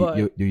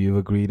 But- do you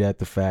agree that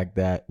the fact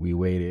that we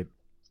waited,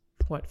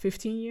 What,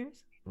 15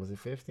 years? was it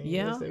 15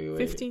 Yeah, years that we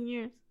waited? 15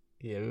 years.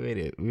 Yeah,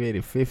 we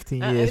waited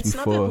 15 years It's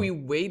before. not that we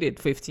waited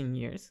 15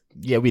 years.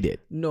 Yeah, we did.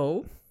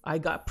 No, I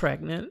got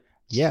pregnant.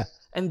 Yeah.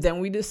 And then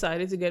we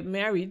decided to get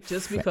married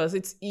just because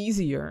it's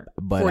easier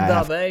But for I the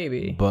have-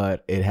 baby.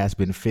 But it has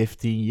been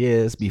 15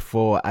 years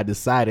before I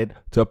decided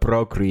to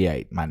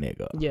procreate, my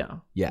nigga. Yeah.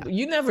 Yeah.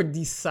 You never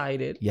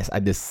decided. Yes, I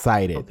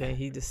decided. Okay,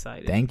 he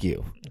decided. Thank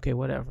you. Okay,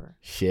 whatever.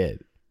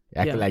 Shit.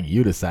 Acting Yeah. like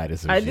you decided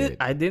some shit.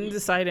 I didn't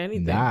decide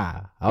anything.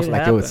 Nah. I was It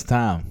like, yo, it's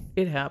time.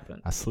 It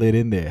happened. I slid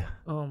in there.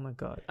 Oh my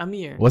god.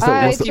 Amir. What's the All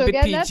right, what's the, so keep it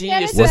get- PG. let's Your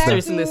get it sister back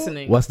is to-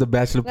 listening. what's the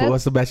bachelor Let's-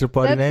 what's the bachelor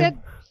party Let's name?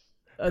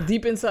 get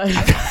Deep inside.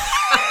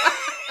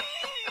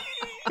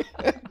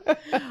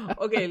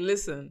 Okay,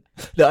 listen.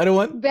 The other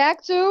one?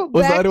 back to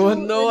What's the back other to,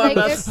 one? No, like, I'm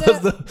not- if the-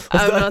 What's the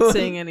I'm other not one?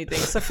 saying anything.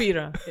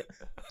 Safira.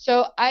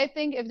 So I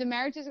think if the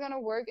marriage is gonna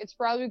work, it's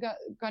probably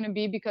gonna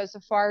be because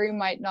Safari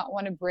might not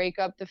want to break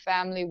up the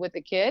family with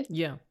the kid.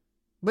 Yeah.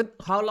 But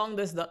how long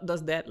does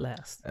that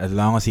last? As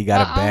long as he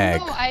got a I bag.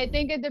 don't know. I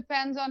think it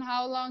depends on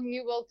how long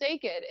he will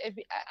take it. If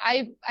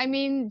I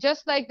mean,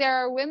 just like there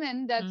are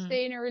women that Mm.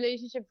 stay in a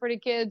relationship for the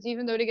kids,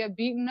 even though they get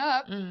beaten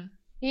up. Mm.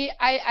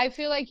 I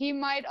feel like he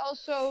might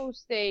also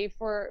stay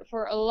for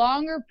a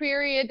longer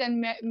period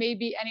than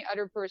maybe any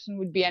other person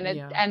would be,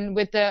 Yeah. and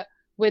with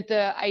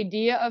the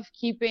idea of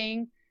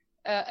keeping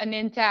an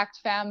intact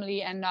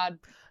family and not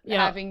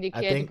Yeah. having the I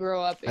kid think-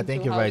 grow up. I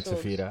think into you're right,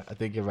 households. Safira. I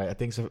think you're right. I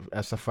think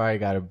Safari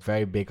got a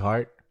very big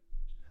heart,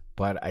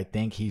 but I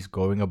think he's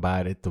going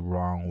about it the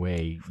wrong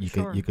way.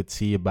 Sure. You could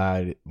see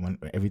about it when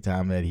every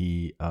time that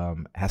he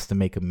has to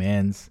make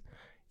amends,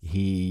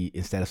 he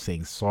instead of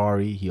saying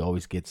sorry, he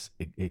always gets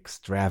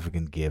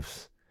extravagant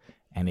gifts.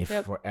 And if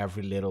Yep. for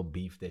every little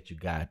beef that you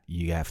got,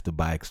 you have to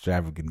buy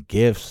extravagant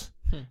gifts,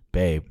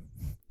 babe,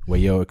 where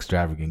your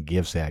extravagant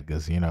gifts at?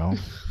 Because you know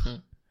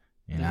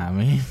what I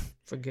mean.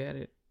 Forget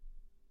it.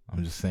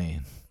 I'm just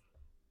saying.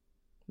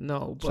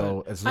 No, but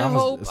So as I long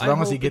hope- as I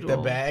long as he hope get it that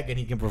will. bag and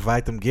he can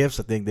provide them gifts,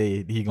 I think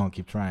he gonna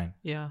keep trying.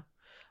 yeah,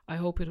 I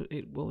hope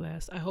it will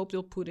last. I hope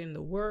they'll put in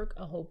the work.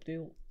 I hope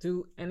they'll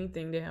do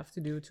anything they have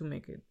to do to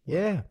make it.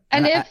 Yeah.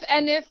 And I-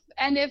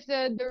 if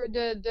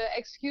the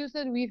excuse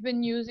that we've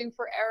been using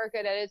for Erica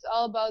that it's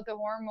all about the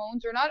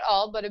hormones, or not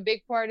all, but a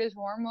big part is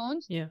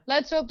hormones. Yeah.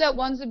 Let's hope that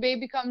once the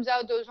baby comes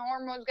out, those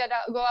hormones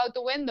go out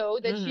the window,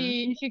 that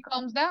she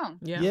calms down.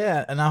 Yeah.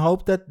 yeah, and I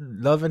hope that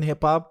Love and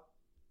Hip Hop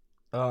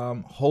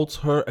holds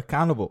her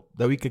accountable.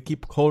 That we could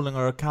keep holding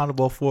her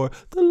accountable for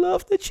the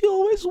love that she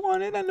always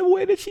wanted and the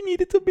way that she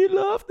needed to be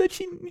loved. That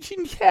she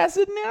has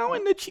it now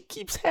and that she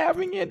keeps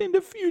having it in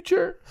the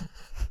future.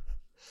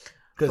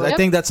 Because I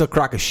think that's a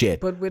crock of shit.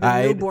 But with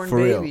a newborn for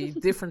baby,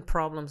 real. different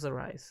problems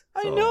arise.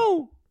 I So,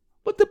 know.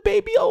 But the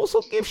baby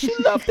also gives you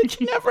love that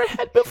you never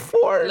had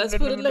before. Let's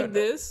put it like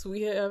this: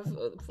 we have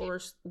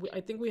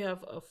I think we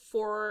have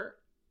 4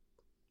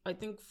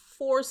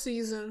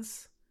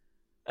 seasons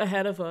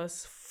ahead of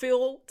us,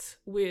 filled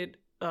with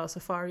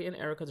Safari and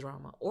Erica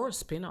drama, or a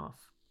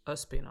spin-off.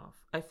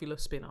 I feel a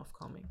spin-off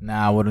coming,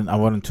 Nah, I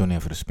wouldn't tune in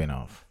for the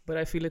spin-off. but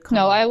I feel it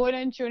coming. No, I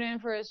wouldn't tune in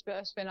for a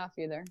spin-off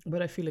either.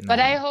 But I feel it. But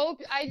coming. I hope.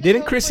 I just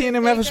Didn't hope Chrissy for and the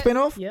him have a sake that-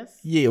 spin-off? Yes.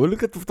 Yeah, well,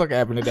 look at what the fuck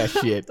happened to that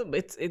shit.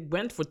 It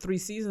went for 3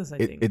 seasons, I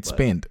think. It but-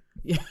 spinned.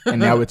 Yeah.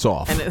 And now it's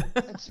off. And it-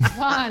 It's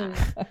fun.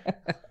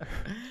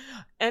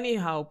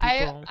 anyhow,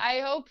 people.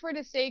 I hope for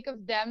the sake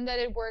of them that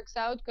it works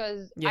out,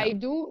 because Yeah. I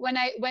do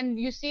when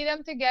you see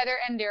them together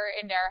and they're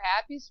in their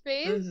happy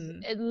space,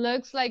 Mhm. it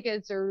looks like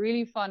it's a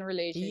really fun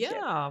relationship.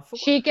 Yeah.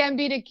 She can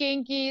be the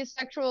kinky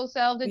sexual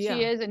self that she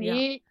Yeah, is, and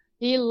yeah.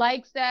 he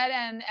likes that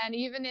and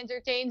even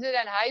entertains it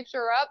and hypes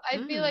her up. I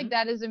feel like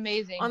that is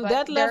amazing. On but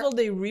that they're- level,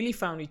 they really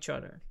found each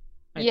other.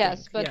 I yes,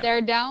 think. but Yeah.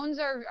 their downs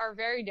are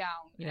very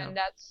down, Yeah. and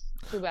that's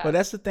too bad. But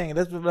that's the thing.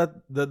 That's what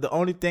the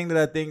only thing that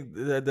I think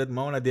that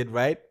Mona did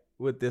right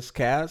with this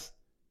cast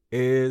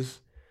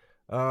is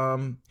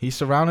he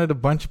surrounded a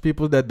bunch of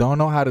people that don't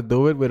know how to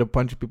do it with a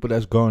bunch of people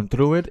that's going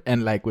through it,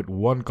 and like with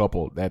one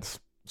couple that's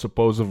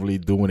supposedly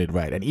doing it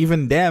right. And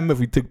even them, if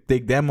we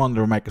take them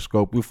under a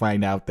microscope, we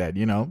find out that,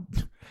 you know,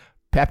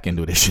 Pep can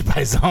do this shit by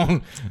his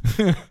own.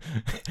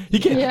 He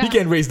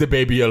can't raise the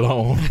baby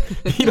alone.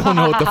 He don't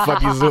know what the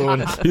fuck he's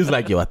doing. He's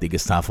like, yo, I think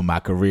it's time for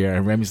my career.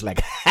 And Remy's like,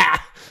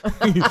 ha!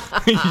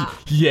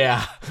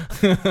 Yeah.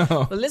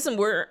 But listen,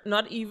 we're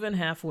not even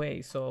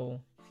halfway, so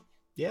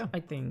Yeah.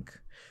 I think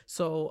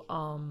so.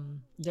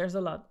 There's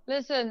a lot.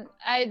 Listen,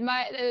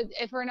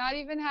 if we're not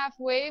even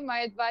halfway, my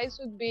advice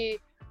would be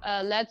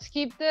let's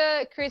keep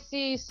the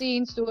Chrissy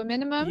scenes to a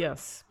minimum.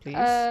 Yes, please.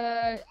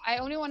 I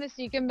only want to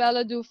see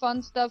Kimbella do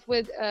fun stuff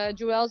with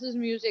Joel's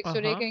music so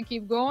they Uh-huh. can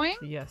keep going.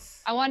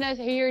 Yes. I want to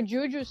hear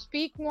Juju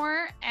speak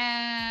more,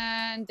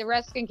 and the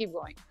rest can keep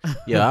going.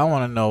 Yeah, I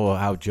want to know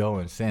how Joe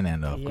and Sin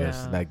end up,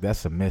 because Yeah. like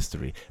that's a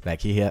mystery.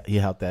 Like he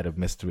held that a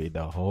mystery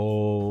the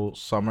whole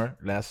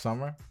last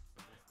summer.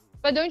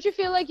 But don't you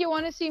feel like you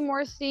want to see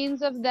more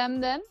scenes of them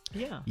then?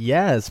 Yeah.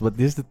 Yes, but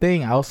this is the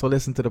thing. I also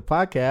listened to the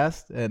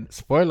podcast, and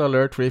spoiler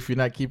alert for if you're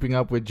not keeping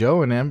up with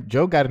Joe and them,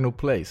 Joe got a new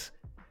place.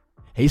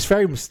 He's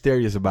very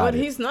mysterious about But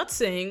it. he's not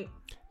saying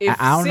if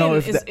I don't Sin know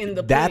if is in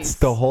the that's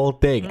place. the whole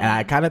thing, and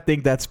I kind of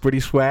think that's pretty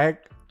swag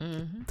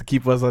to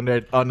keep us on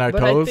our But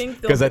I toes,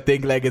 think because they'll- I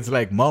think like it's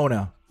like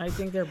Mona. I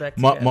think they're back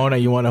together. Mona,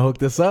 you want to hook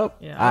this up?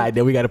 Yeah. All right,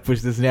 then we got to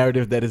push this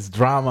narrative that it's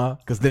drama,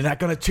 because they're not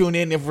gonna tune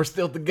in if we're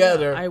still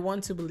together. I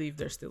want to believe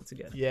they're still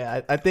together.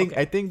 Yeah, I think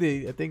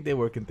they're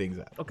working things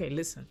out. Okay,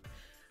 listen.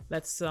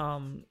 Let's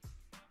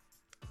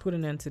put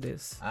an end to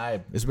this. All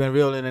right, it's been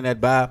real internet.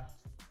 Bye.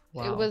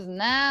 Wow. It was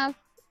nice.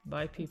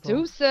 Bye, people.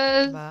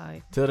 Deuces.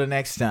 Bye. Till the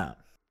next time.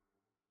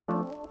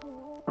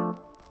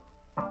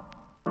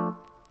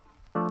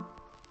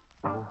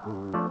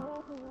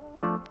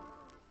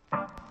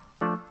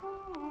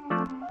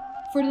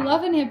 For the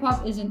Love and Hip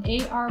Hop is an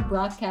AR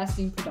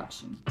broadcasting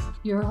production.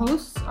 Your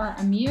hosts are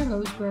Amir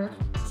Roosberg,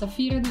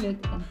 Safira de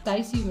Wit, and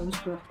Thijsie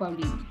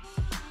Roosberg-Paulini.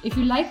 If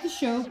you like the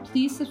show,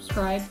 please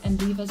subscribe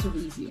and leave us a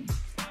review.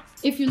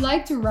 If you'd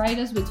like to write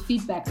us with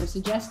feedback or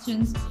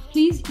suggestions,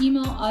 please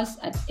email us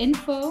at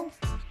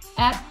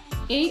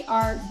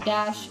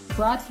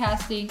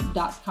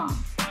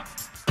info@ar-broadcasting.com.